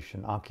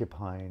organization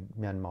occupying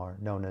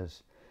Myanmar, known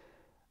as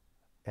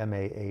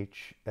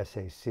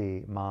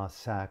MAHSAC, Ma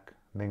Sak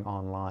Ming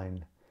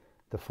Online,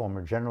 the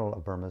former general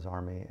of Burma's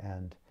army,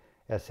 and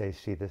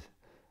SAC,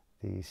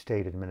 the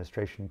State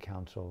Administration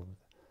Council,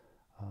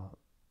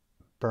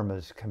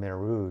 Burma's Khmer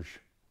Rouge.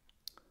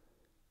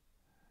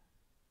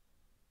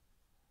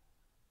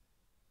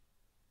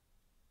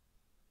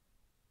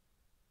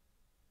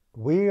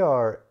 We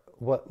are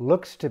what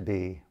looks to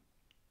be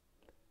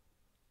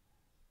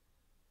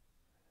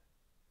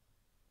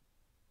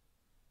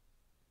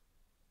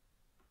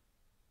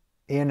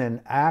in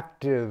an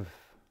active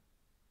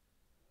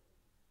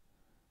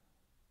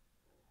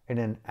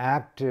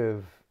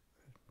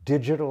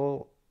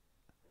digital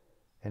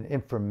and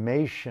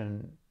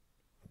information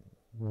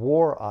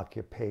war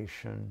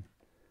occupation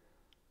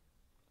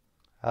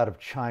out of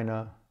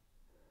China,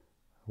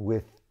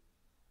 with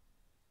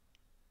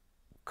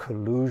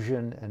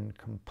collusion and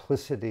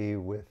complicity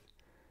with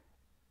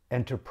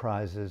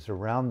enterprises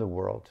around the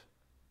world,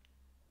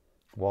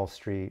 Wall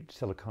Street,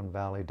 Silicon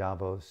Valley,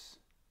 Davos,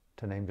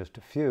 to name just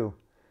a few,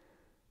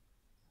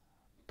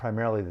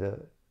 primarily the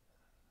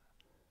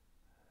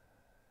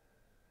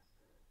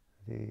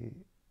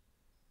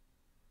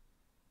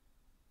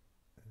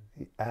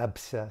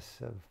abscess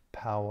of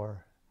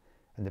power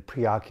and the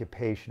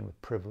preoccupation with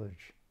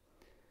privilege.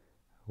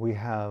 We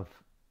have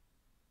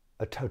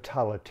a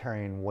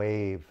totalitarian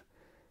wave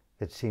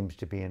that seems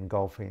to be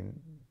engulfing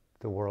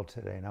the world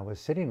today. And I was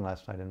sitting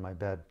last night in my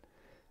bed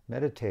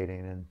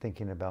meditating and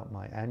thinking about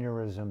my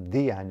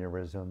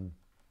aneurysm,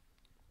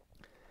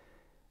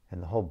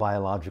 and the whole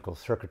biological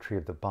circuitry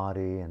of the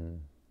body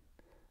and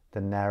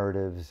the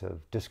narratives of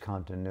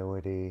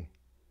discontinuity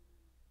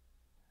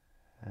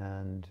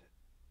and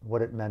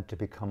what it meant to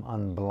become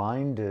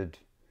unblinded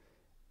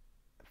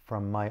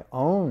from my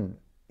own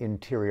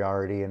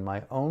interiority and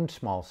my own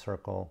small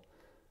circle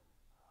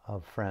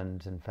of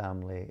friends and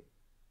family,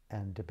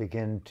 and to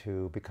begin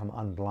to become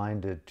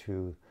unblinded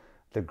to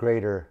the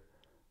greater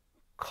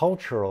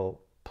cultural,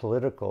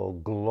 political,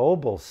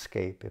 global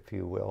scape, if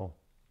you will,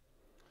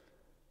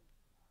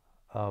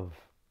 of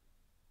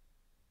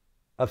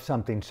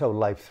something so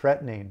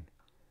life-threatening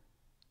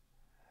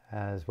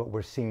as what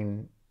we're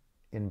seeing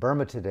in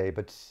Burma today,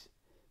 but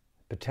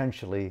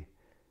potentially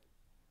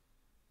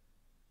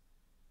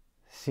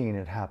seeing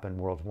it happen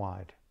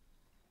worldwide.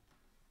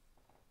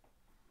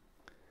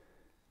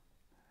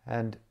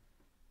 And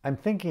I'm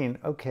thinking,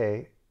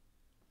 okay,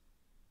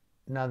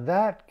 now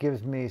that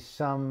gives me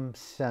some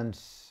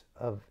sense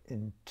of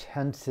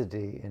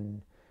intensity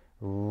and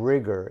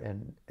rigor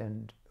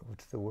and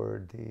what's the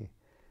word, the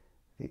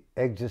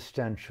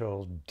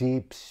existential,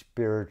 deep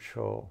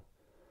spiritual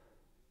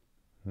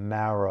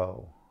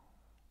marrow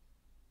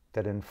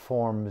that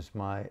informs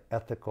my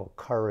ethical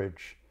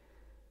courage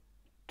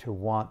to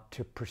want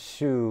to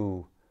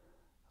pursue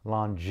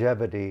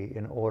longevity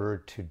in order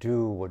to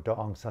do what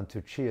Aung San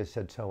Suu Kyi has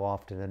said so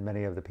often, and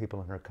many of the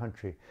people in her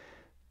country,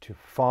 to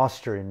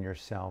foster in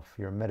yourself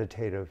your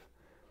meditative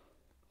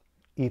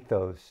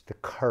ethos, the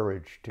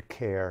courage to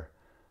care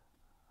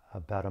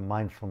about a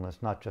mindfulness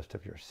not just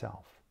of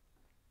yourself.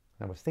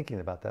 And I was thinking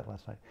about that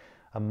last night.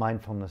 A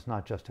mindfulness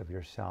not just of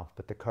yourself,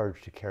 but the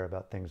courage to care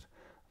about things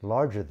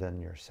larger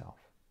than yourself.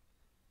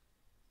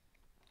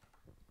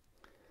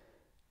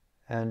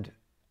 And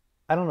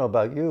I don't know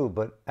about you,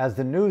 but as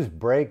the news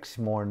breaks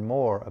more and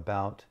more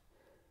about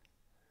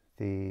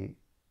the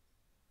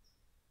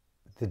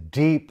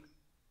deep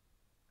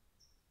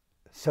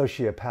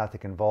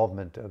sociopathic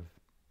involvement of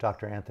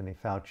Dr. Anthony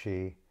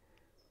Fauci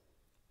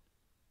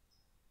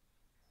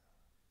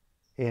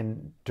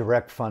in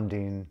direct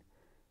funding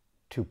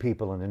to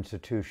people and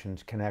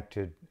institutions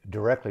connected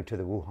directly to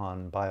the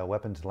Wuhan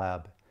bioweapons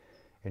lab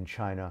in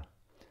China,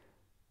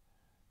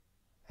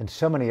 and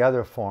so many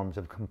other forms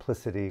of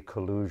complicity,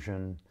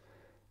 collusion,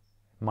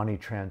 money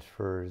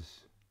transfers,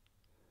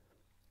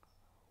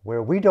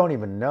 where we don't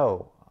even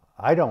know,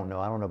 I don't know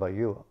about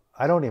you,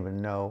 I don't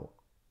even know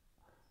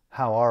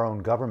how our own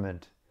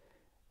government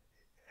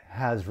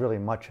has really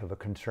much of a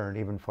concern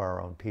even for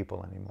our own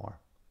people anymore.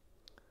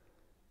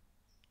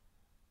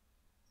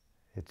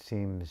 It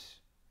seems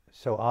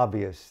so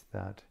obvious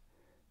that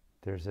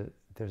there's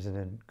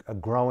a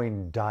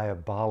growing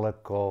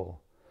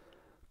diabolical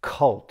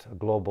cult, a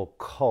global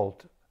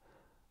cult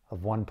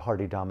of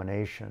one-party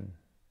domination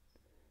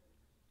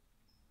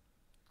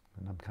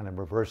and I'm kind of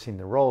reversing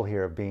the role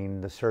here of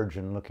being the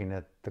surgeon looking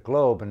at the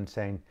globe and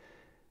saying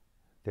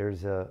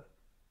there's an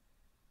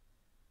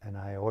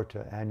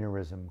aorta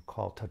aneurysm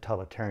called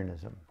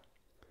totalitarianism.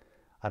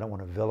 I don't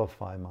want to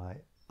vilify my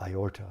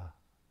aorta,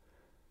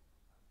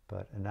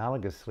 but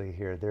analogously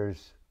here,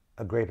 there's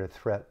a greater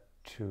threat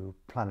to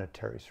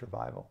planetary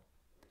survival.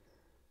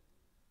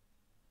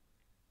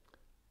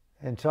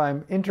 And so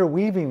I'm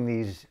interweaving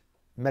these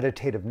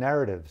meditative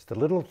narratives. The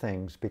little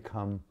things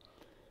become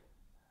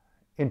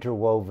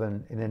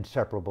interwoven and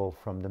inseparable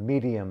from the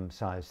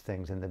medium-sized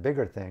things and the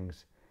bigger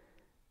things.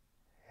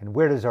 And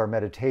where does our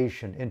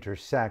meditation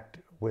intersect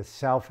with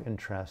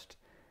self-interest,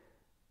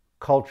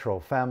 cultural,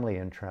 family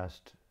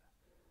interest,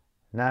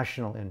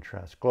 national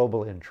interest,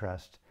 global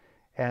interest,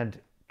 and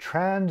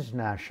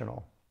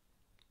transnational,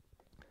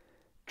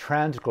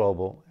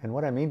 transglobal? And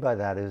what I mean by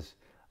that is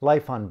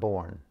life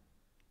unborn.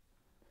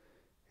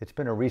 It's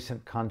been a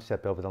recent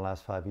concept over the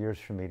last 5 years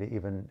for me, to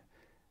even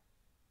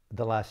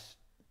the last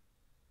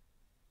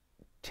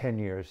 10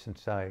 years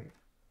since I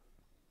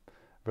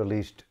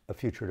released A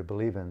Future to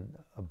Believe In,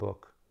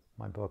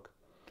 my book,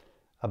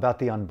 about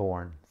the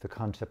unborn, the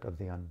concept of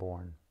the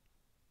unborn.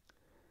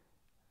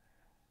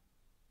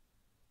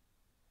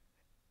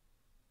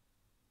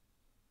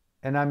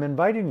 And I'm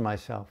inviting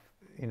myself,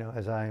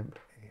 as I'm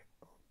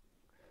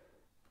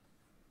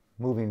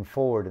moving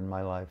forward in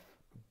my life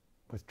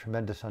with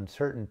tremendous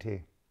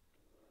uncertainty,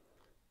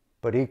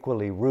 but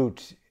equally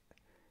roots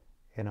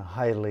in a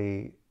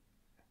highly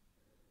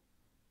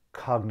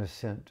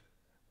cognizant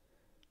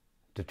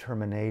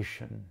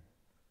determination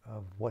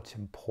of what's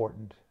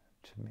important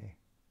to me.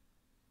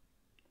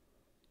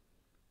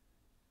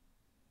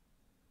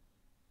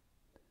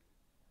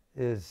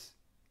 Is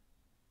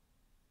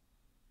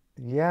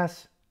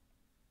yes,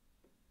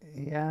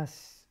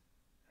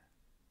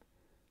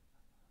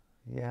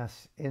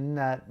 in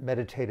that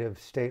meditative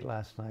state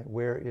last night,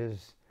 where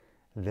is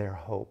their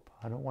hope?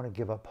 I don't want to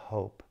give up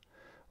hope.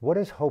 What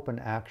is hope in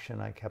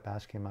action? I kept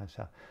asking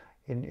myself.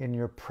 In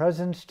your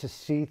presence to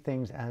see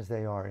things as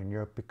they are, in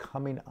your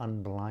becoming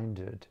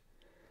unblinded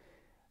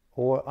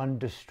or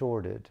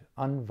undistorted,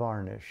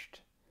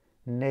 unvarnished,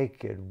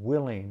 naked,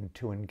 willing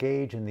to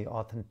engage in the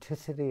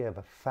authenticity of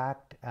a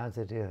fact as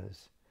it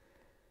is,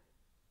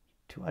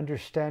 to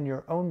understand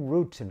your own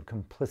roots in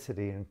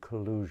complicity and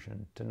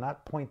collusion, to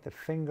not point the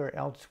finger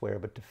elsewhere,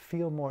 but to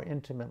feel more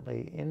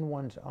intimately in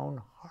one's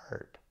own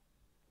heart.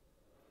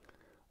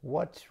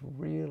 What's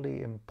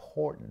really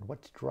important?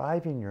 What's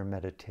driving your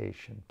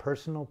meditation?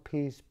 Personal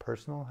peace,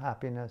 personal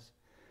happiness,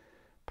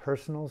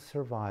 personal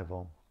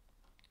survival,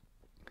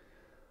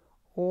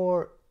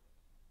 or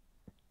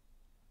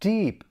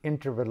deep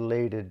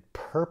interrelated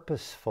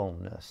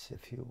purposefulness,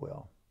 if you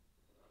will.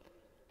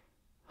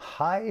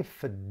 High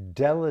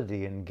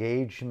fidelity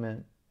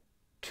engagement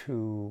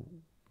to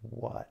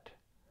what?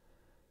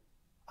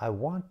 I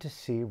want to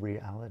see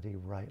reality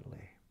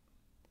rightly.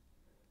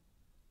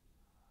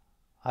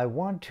 I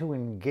want to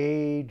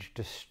engage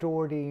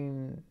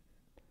distorting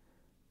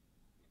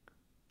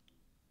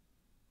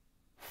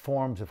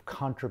forms of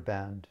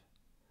contraband.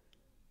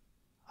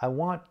 I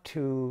want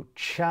to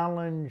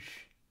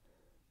challenge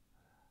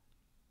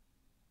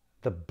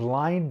the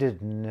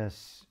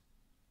blindedness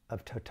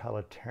of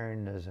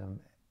totalitarianism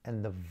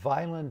and the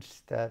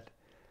violence that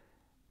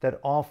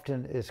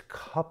often is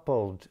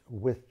coupled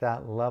with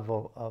that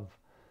level of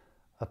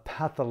a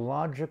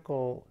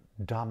pathological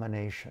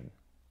domination.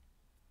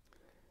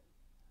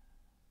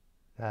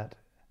 That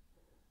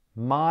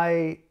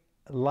my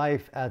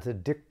life as a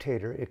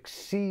dictator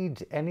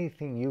exceeds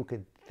anything you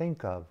could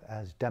think of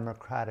as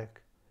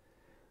democratic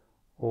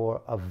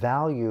or of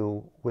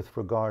value with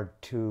regard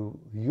to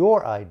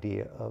your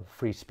idea of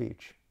free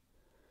speech.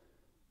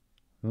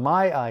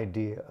 My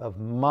idea of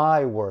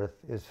my worth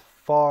is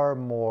far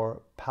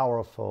more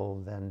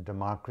powerful than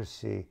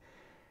democracy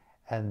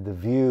and the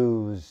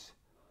views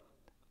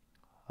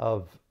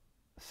of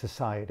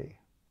society.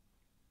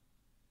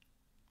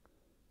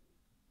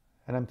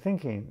 And I'm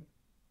thinking,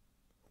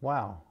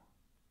 wow,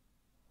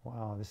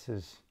 this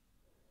is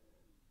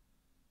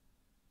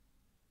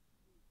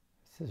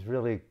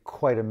really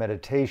quite a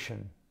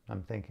meditation,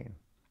 I'm thinking.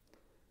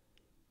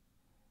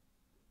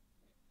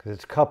 Because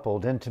it's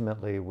coupled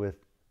intimately with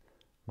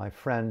my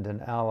friend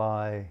and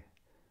ally,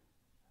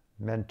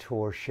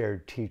 mentor,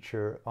 shared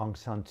teacher, Aung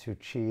San Suu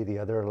Kyi, the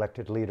other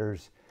elected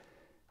leaders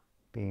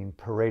being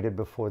paraded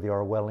before the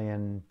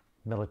Orwellian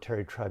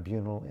military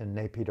tribunal in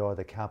Naypyidaw,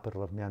 the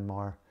capital of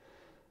Myanmar,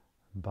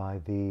 by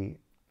the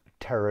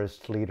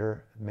terrorist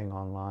leader, Ming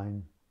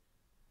Online.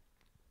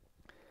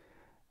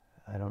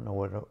 I don't know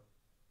what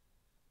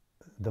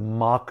the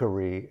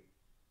mockery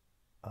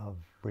of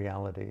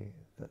reality,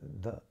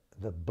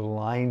 the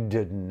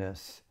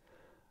blindedness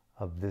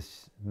of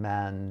this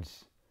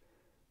man's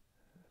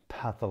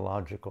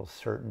pathological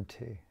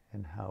certainty,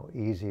 and how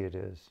easy it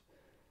is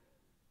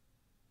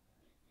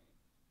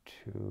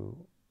to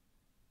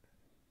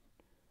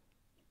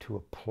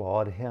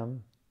applaud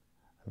him.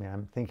 I mean,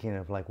 I'm thinking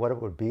of like what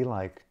it would be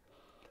like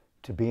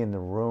to be in the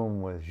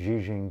room with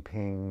Xi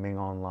Jinping, Ming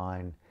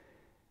Online,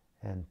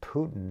 and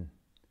Putin,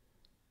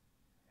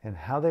 and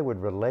how they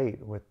would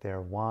relate with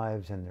their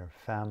wives and their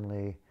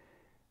family,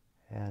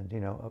 and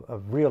a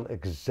real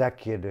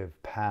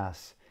executive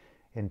pass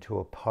into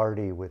a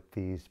party with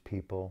these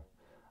people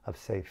of,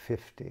 say,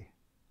 50.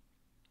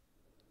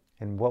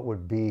 And what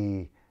would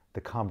be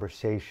the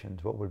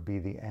conversations? What would be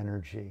the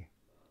energy?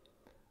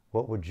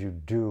 What would you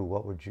do?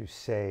 What would you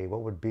say?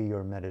 What would be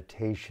your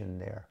meditation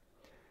there?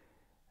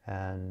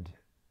 And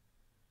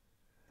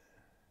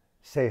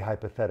say,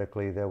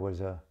 hypothetically, there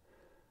was a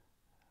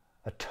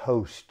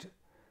toast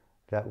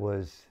that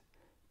was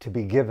to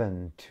be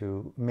given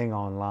to Ming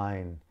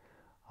Online,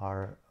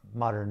 our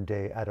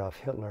modern-day Adolf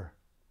Hitler.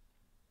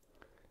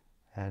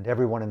 And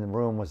everyone in the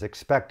room was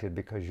expected,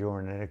 because you're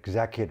an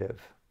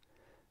executive,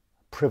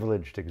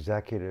 privileged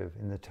executive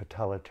in the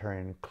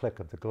totalitarian clique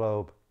of the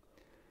globe.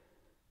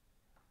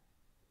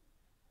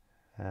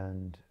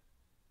 And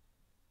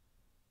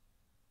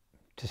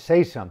to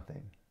say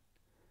something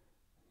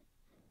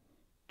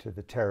to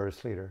the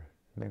terrorist leader,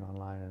 Ming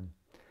Online. And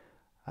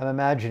I'm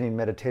imagining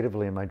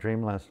meditatively in my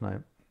dream last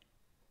night,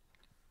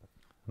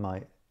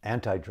 my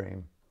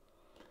anti-dream,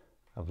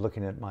 of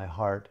looking at my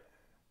heart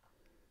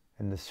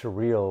and the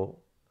surreal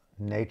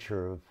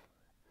nature of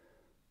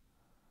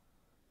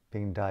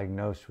being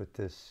diagnosed with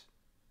this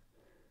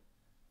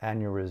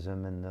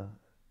aneurysm and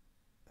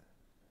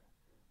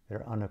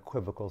their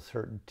unequivocal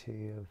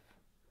certainty of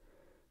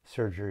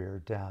surgery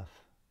or death.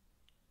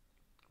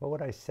 What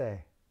would I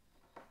say?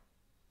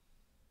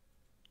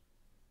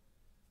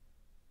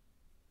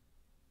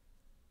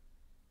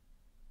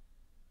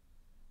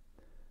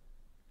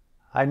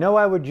 I know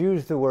I would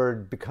use the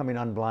word becoming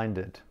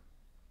unblinded.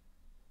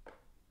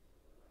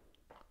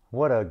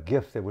 What a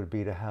gift it would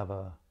be to have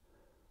a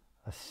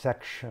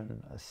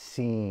section, a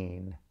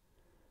scene.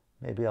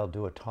 Maybe I'll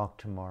do a talk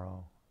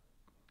tomorrow.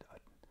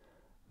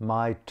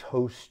 My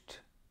toast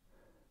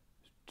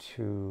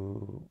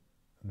to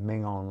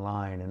Ming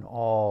Online and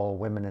all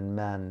women and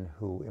men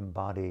who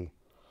embody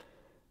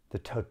the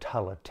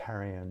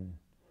totalitarian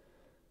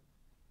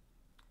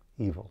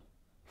evil.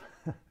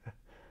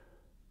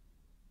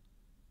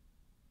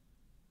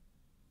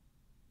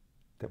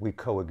 That we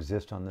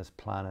coexist on this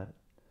planet.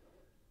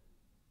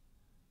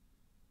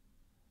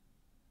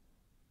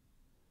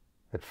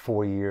 At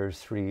 4 years,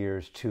 3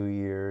 years, 2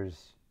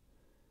 years,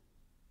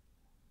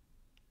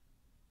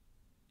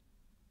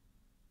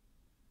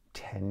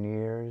 10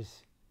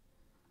 years?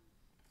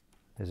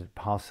 Is it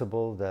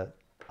possible that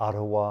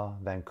Ottawa,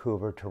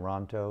 Vancouver,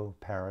 Toronto,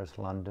 Paris,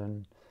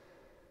 London,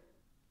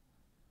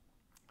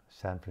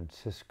 San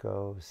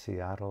Francisco,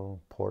 Seattle,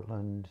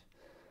 Portland,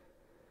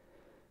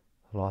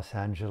 Los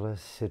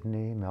Angeles,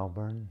 Sydney,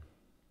 Melbourne,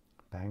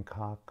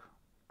 Bangkok,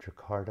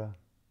 Jakarta,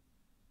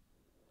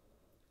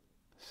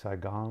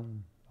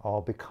 Saigon,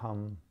 all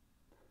become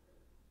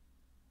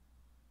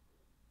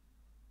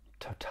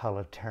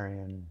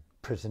totalitarian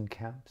prison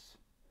camps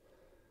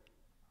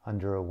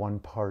under a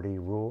one-party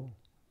rule,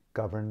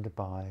 governed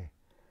by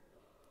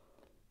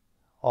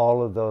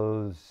all of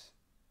those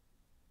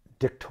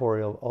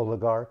dictatorial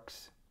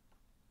oligarchs?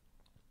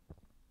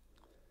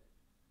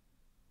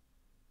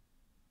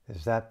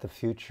 Is that the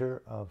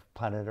future of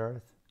planet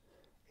Earth?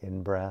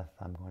 In-breath,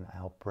 I'm going to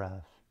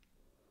out-breath.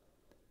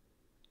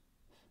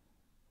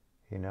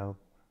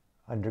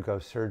 Undergo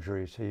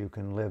surgery so you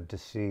can live to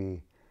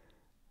see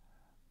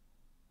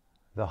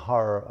the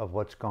horror of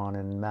what's gone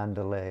in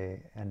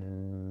Mandalay and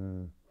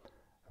in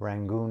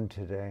Rangoon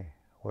today,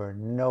 where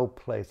no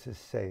place is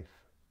safe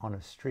on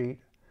a street,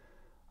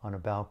 on a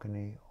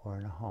balcony, or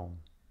in a home.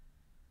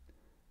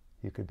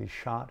 You could be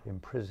shot,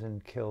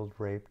 imprisoned, killed,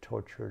 raped,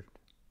 tortured,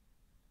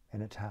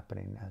 and it's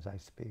happening as I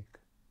speak.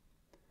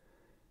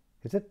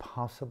 Is it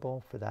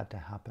possible for that to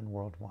happen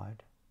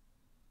worldwide?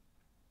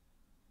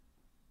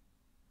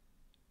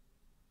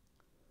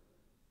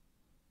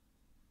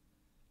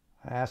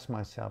 I ask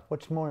myself,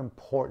 what's more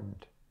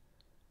important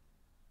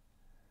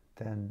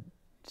than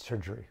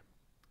surgery?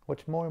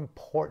 What's more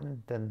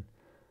important than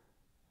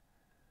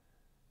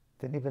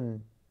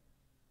even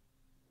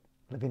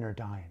living or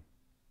dying?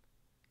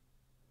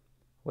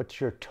 What's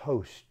your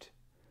toast?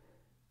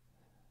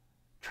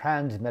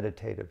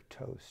 Transmeditative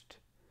toast.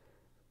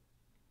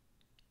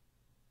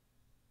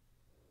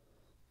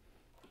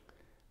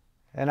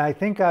 And I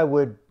think I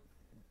would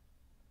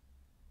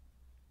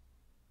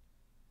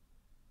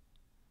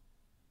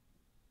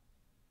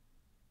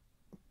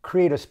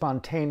create a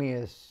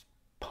spontaneous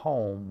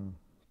poem,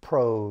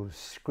 prose,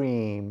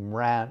 scream,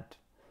 rant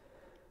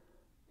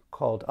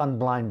called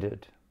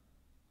Unblinded.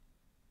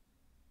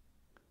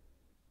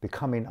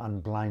 Becoming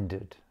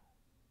unblinded.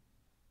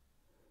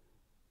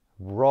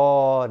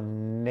 Raw,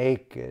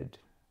 naked,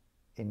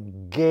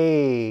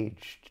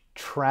 engaged,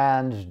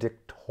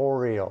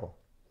 transdictorial,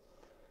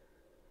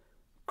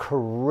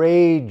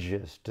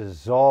 courageous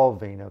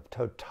dissolving of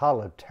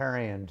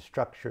totalitarian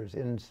structures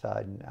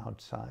inside and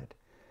outside.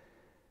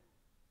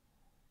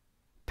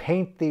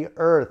 Paint the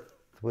earth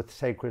with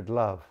sacred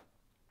love.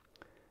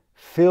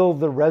 Fill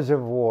the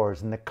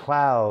reservoirs and the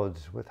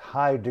clouds with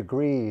high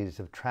degrees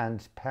of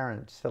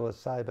transparent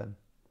psilocybin.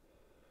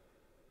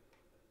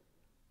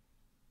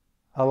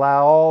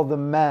 Allow all the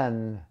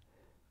men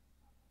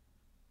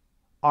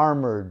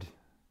armored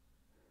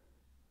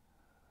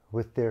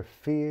with their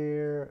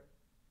fear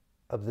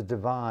of the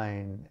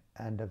divine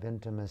and of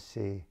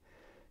intimacy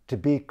to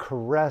be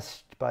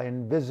caressed by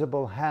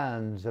invisible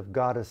hands of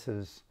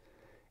goddesses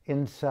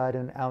inside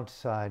and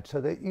outside,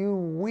 so that you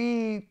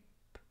weep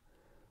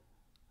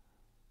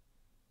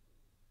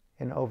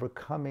in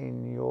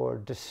overcoming your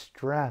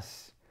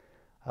distress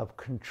of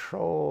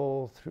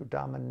control through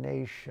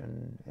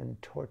domination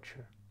and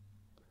torture.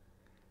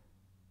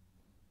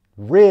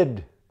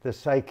 Rid the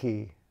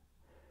psyche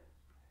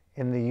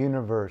in the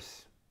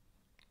universe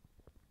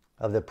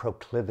of the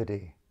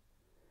proclivity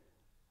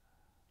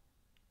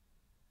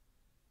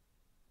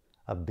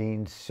of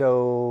being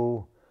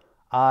so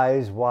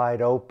eyes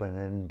wide open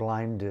and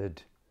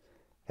blinded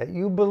that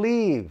you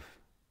believe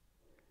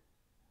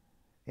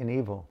in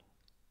evil.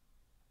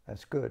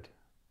 That's good.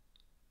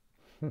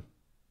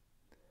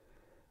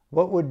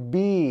 What would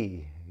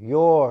be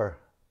your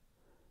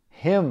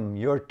hymn,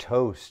 your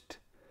toast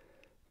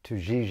to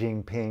Xi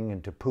Jinping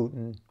and to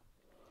Putin,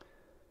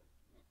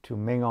 to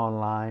Ming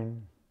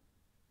Online,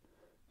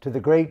 to the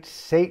great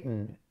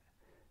Satan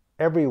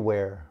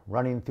everywhere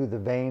running through the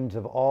veins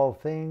of all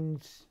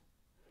things?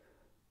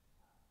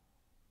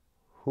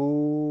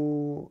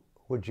 Who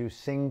would you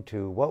sing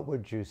to? What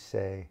would you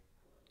say?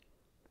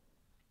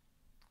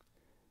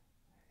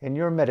 In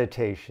your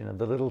meditation of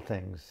the little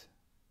things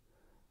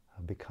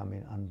of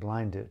becoming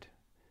unblinded.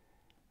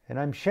 And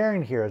I'm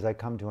sharing here as I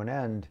come to an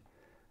end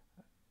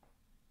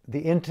the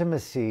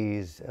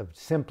intimacies of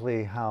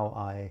simply how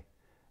I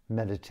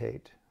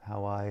meditate,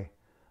 how I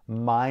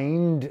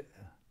mind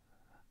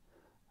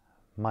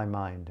my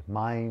mind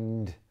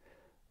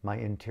my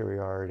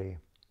interiority,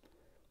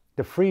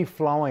 the free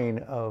flowing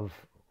of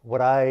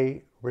what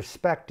I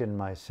respect in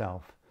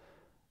myself,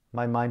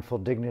 my mindful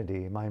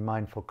dignity, my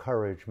mindful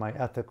courage, my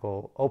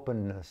ethical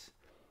openness,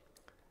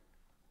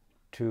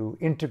 to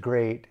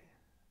integrate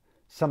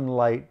some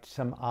light,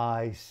 some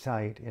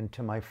eyesight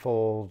into my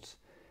folds,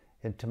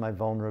 into my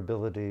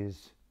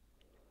vulnerabilities,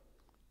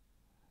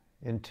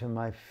 into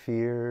my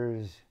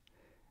fears.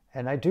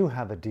 And I do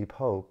have a deep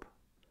hope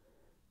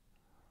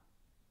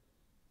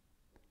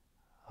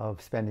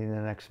of spending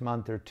the next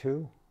month or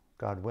two,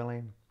 God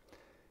willing,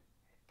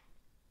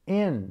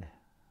 in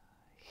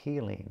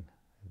healing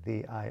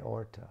the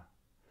aorta.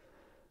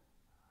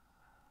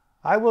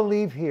 I will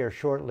leave here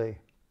shortly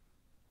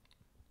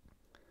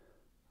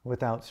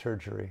without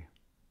surgery.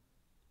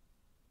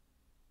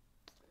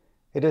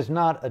 It is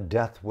not a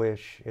death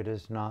wish. It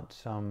is not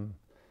some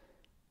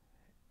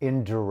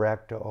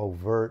indirect or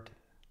overt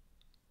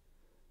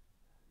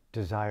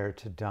desire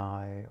to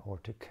die or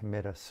to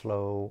commit a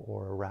slow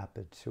or a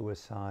rapid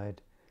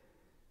suicide.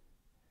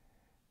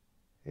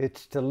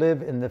 It's to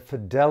live in the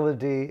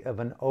fidelity of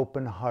an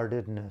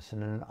open-heartedness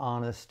and an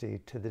honesty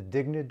to the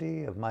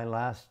dignity of my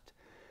last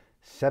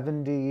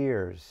 70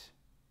 years.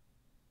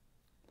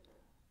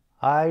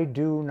 I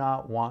do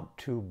not want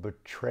to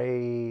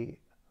betray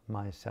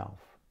myself.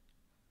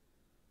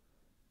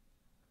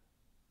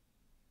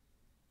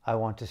 I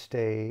want to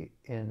stay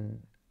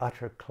in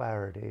utter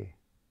clarity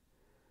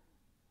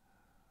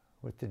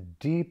with the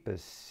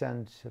deepest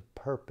sense of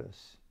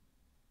purpose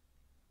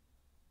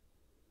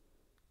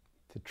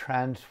to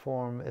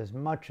transform as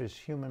much as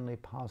humanly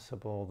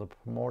possible the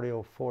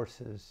primordial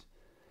forces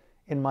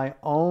in my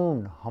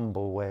own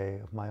humble way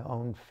of my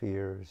own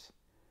fears,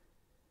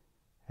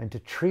 and to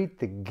treat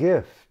the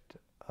gift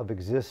of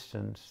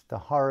existence, the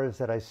horrors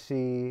that I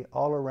see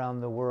all around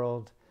the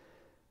world.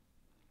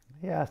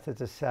 Yes,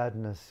 there's a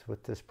sadness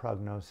with this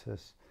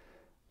prognosis,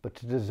 but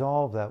to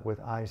dissolve that with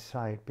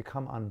eyesight,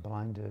 become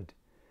unblinded,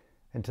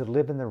 and to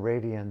live in the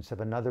radiance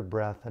of another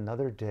breath,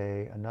 another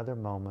day, another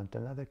moment,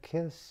 another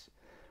kiss,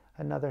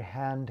 another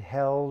hand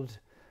held,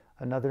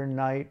 another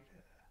night,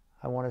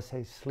 I want to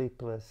say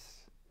sleepless,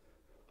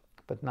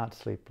 but not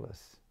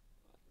sleepless.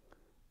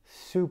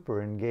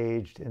 Super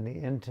engaged in the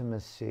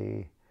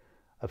intimacy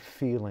of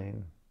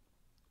feeling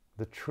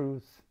the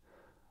truth,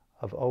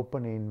 of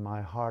opening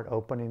my heart,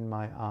 opening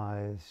my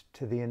eyes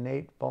to the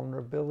innate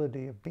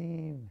vulnerability of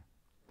being.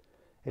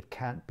 It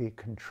can't be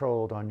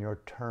controlled on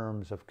your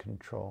terms of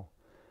control.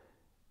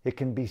 It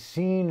can be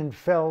seen and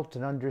felt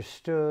and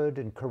understood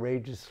and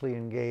courageously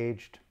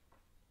engaged.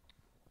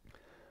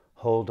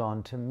 Hold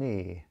on to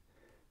me,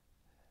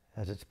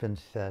 as it's been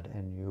said,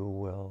 and you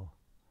will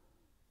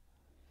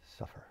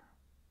suffer.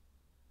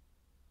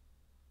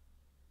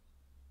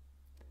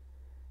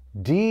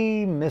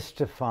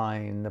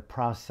 Demystifying the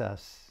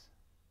process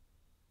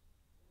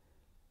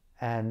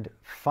and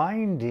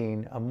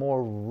finding a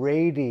more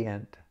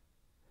radiant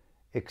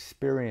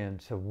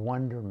experience of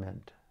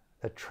wonderment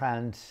that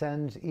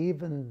transcends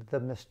even the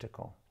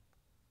mystical.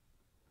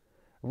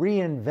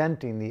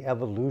 Reinventing the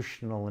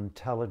evolutional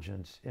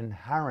intelligence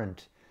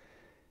inherent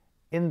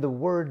in the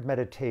word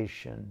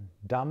meditation.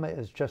 Dhamma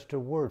is just a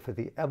word for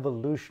the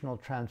evolutional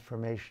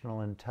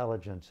transformational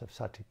intelligence of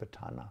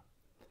Satipatthana.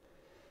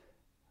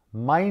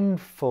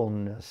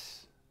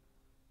 Mindfulness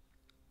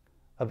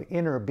of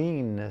inner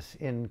beingness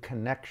in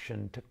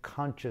connection to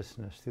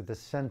consciousness through the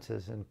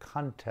senses and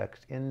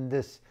context in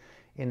this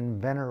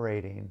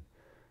invenerating,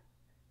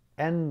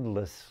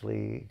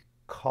 endlessly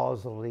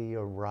causally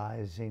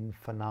arising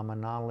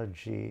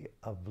phenomenology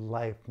of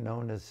life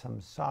known as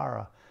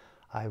samsara.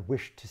 I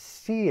wish to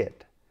see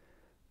it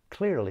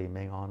clearly,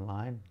 Ming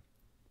Online.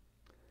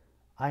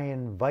 I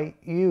invite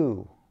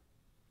you,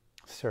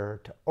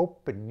 sir, to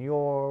open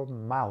your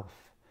mouth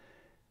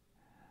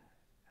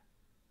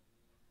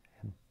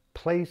and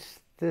place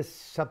this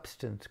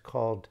substance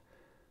called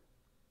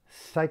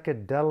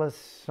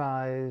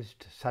psychedelicized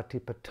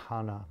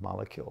satipatthana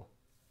molecule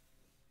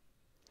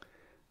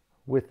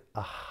with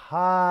a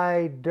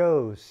high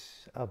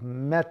dose of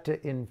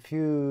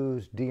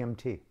metta-infused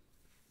DMT.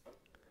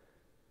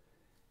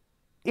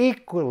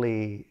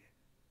 Equally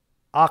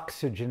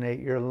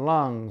oxygenate your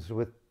lungs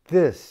with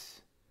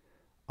this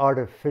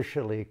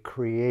artificially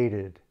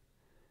created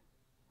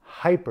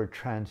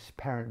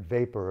hyper-transparent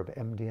vapor of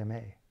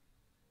MDMA.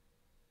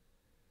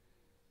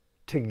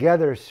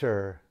 Together,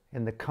 sir,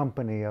 in the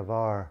company of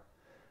our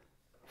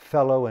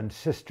fellow and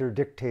sister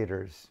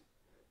dictators,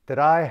 that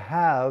I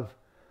have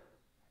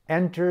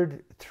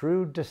entered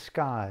through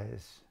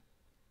disguise.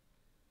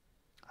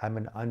 I'm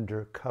an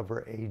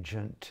undercover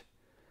agent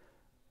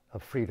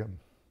of freedom.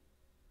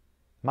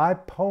 My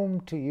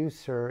poem to you,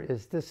 sir,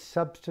 is this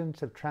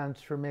substance of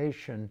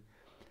transformation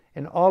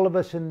in all of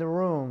us in the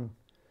room.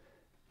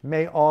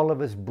 May all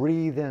of us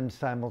breathe in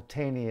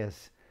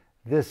simultaneous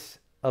this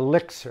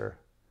elixir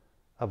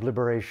of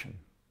liberation.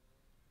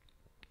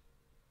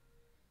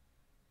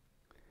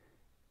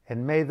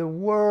 And may the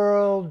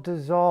world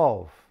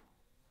dissolve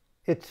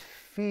its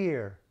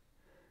fear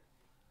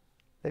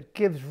that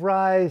gives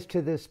rise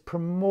to this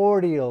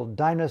primordial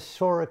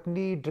dinosauric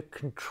need to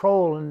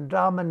control and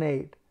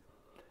dominate.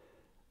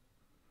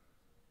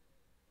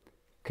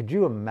 Could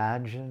you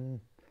imagine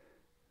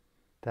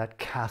that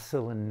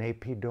castle in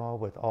Naypyidaw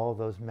with all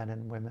those men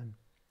and women?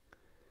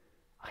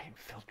 I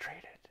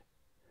infiltrated.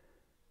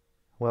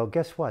 Well,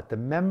 guess what? The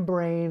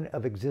membrane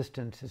of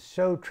existence is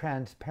so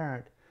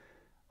transparent.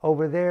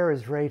 Over there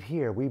is right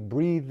here. We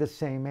breathe the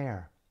same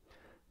air.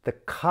 The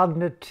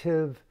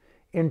cognitive,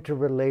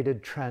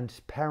 interrelated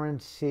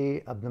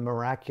transparency of the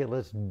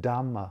miraculous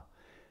Dhamma.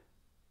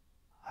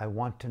 I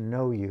want to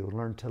know you,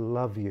 learn to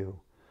love you.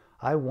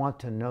 I want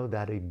to know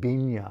that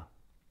abhinya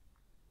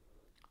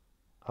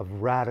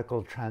of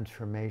radical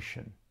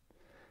transformation,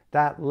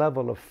 that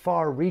level of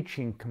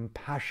far-reaching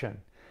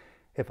compassion.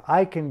 If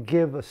I can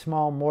give a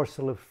small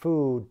morsel of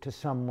food to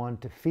someone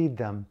to feed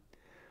them,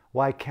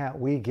 why can't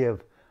we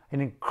give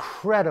an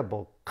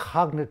incredible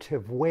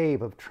cognitive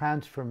wave of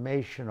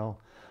transformational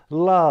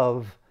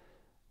love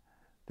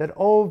that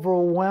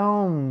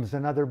overwhelms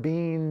another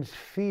being's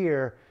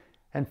fear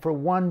and for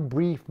one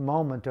brief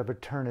moment of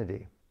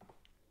eternity?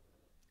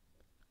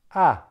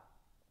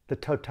 The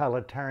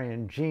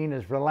totalitarian gene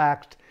is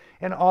relaxed,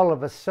 and all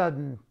of a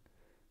sudden,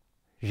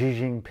 Xi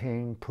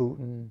Jinping,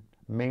 Putin,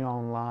 Ming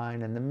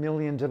Online, and the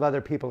millions of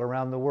other people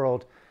around the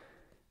world,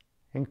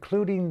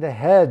 including the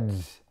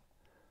heads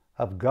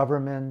of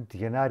government, the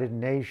United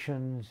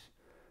Nations,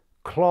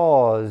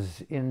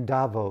 claws in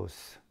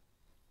Davos,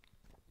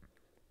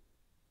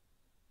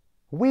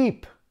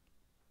 weep.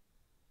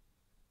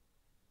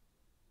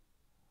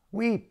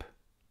 Weep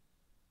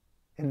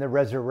in the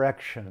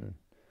resurrection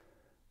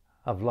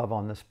of love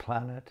on this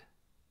planet.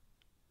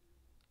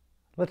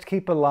 Let's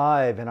keep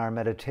alive in our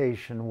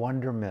meditation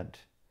wonderment,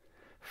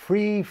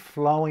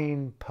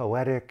 free-flowing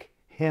poetic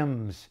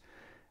hymns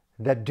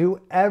that do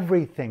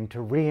everything to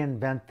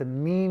reinvent the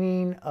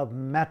meaning of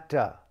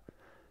metta.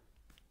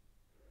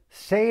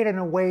 Say it in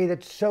a way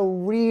that's so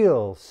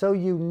real, so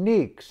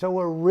unique, so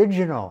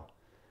original,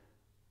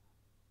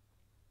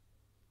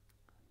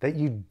 that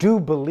you do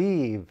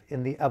believe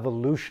in the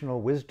evolutional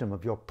wisdom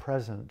of your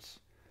presence.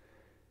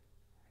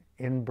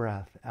 In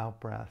breath, out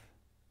breath.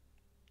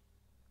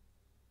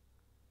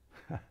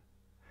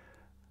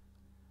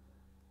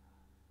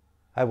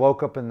 I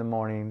woke up in the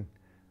morning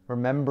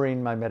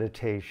remembering my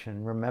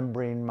meditation,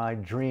 remembering my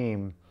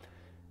dream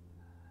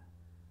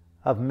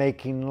of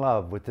making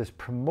love with this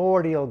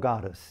primordial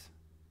goddess,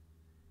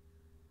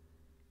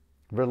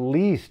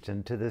 released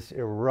into this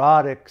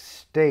erotic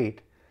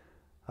state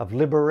of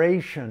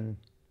liberation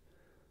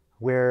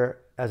where,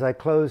 as I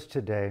close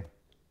today,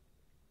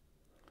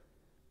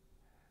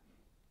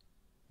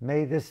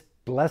 may this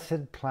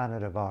blessed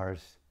planet of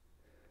ours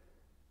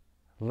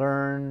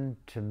learn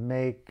to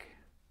make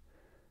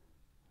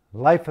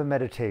life a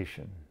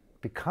meditation,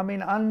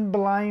 becoming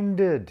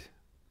unblinded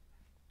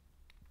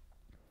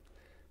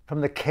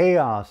from the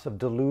chaos of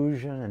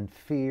delusion and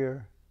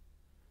fear.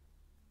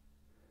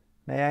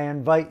 May I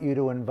invite you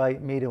to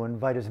invite me to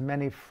invite as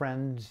many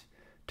friends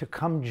to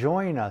come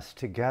join us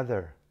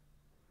together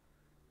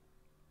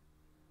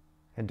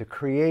and to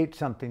create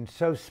something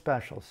so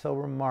special, so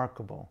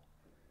remarkable,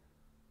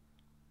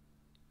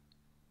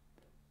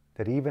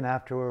 that even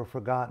after we're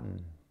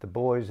forgotten, the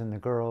boys and the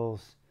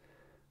girls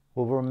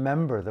will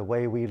remember the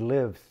way we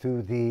live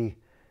through the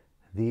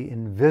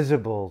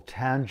invisible,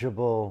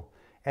 tangible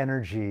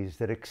energies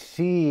that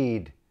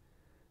exceed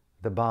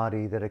the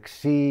body, that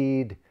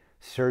exceed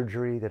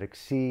surgery, that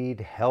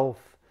exceed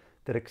health,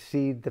 that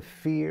exceed the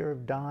fear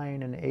of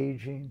dying and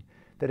aging,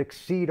 that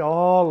exceed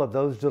all of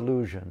those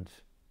delusions.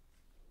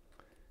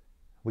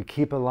 We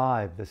keep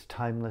alive this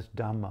timeless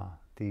Dhamma.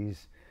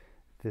 This,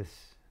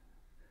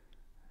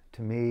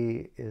 to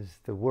me, is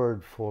the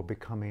word for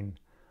becoming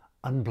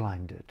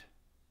unblinded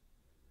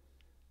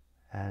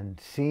and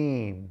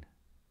seeing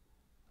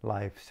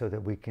life so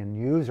that we can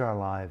use our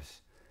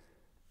lives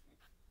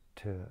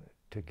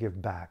to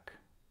give back.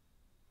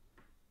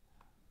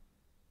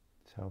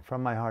 So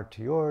from my heart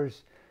to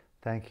yours,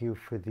 thank you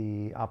for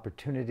the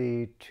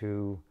opportunity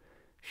to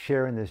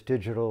share in this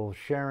digital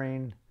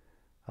sharing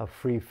of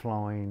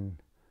free-flowing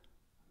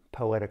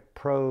poetic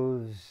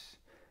prose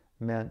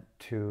meant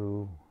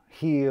to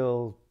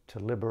heal, to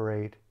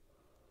liberate.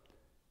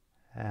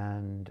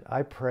 And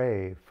I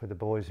pray for the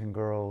boys and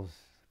girls,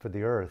 for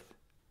the earth.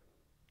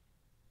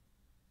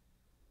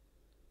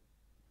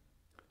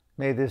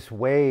 May this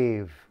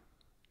wave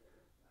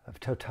of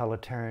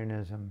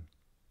totalitarianism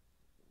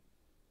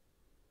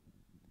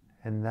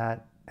and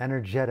that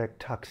energetic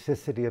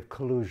toxicity of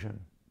collusion,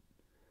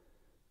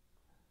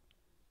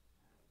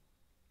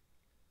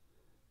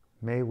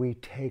 may we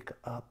take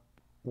up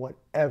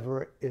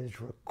whatever is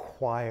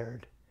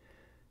required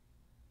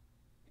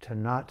to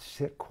not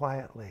sit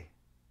quietly.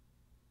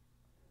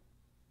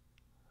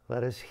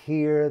 Let us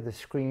hear the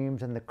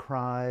screams and the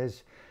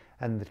cries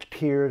and the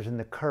tears and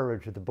the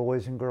courage of the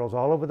boys and girls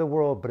all over the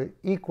world, but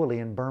equally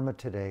in Burma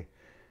today,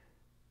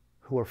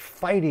 who are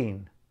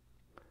fighting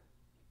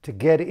to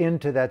get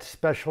into that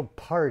special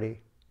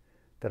party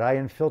that I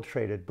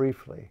infiltrated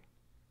briefly.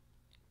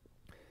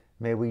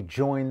 May we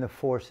join the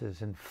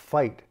forces and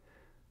fight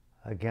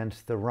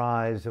against the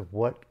rise of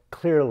what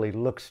clearly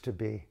looks to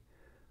be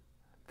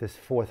this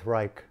Fourth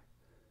Reich.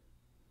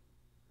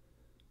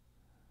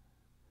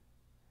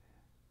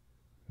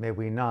 May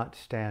we not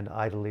stand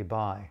idly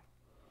by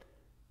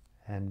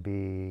and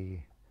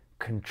be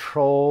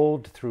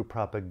controlled through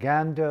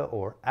propaganda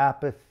or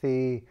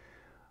apathy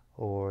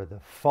or the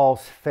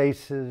false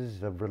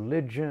faces of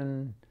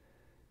religion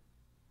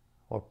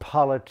or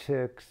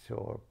politics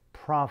or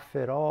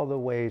profit, all the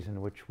ways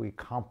in which we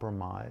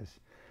compromise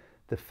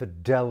the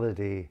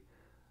fidelity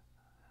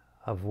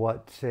of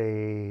what,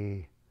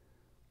 say,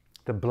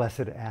 the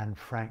Blessed Anne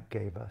Frank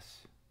gave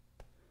us,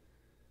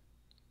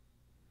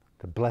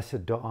 the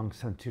Blessed Aung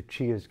San Suu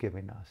Kyi is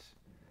giving us,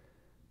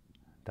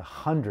 the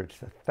hundreds,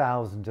 the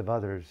thousands of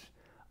others,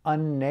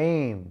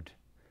 unnamed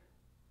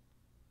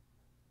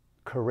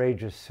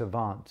courageous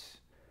savants,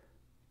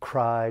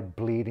 cried,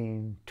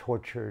 bleeding,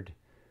 tortured,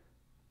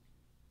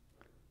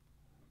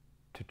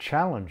 to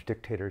challenge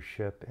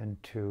dictatorship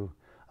and to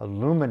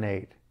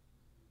illuminate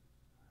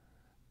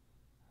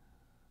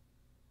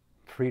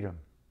freedom.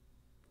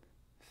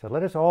 So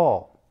let us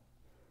all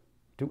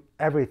do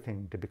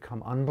everything to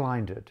become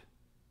unblinded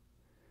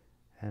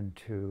and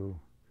to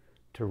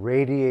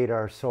radiate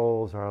our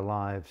souls, our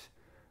lives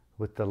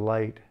with the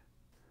light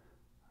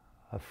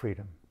of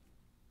freedom.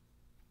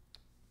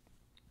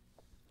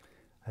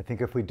 I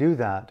think if we do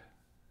that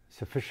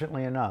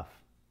sufficiently enough,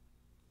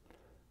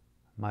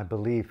 my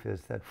belief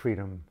is that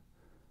freedom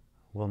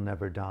will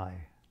never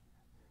die,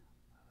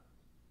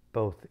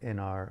 both in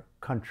our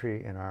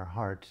country, in our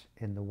hearts,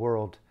 in the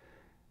world,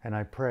 and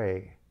I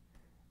pray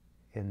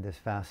in this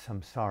vast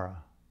samsara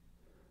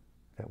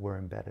that we're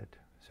embedded.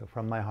 So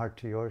from my heart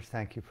to yours,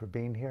 thank you for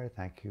being here.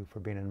 Thank you for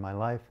being in my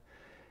life,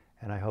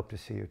 and I hope to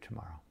see you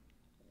tomorrow.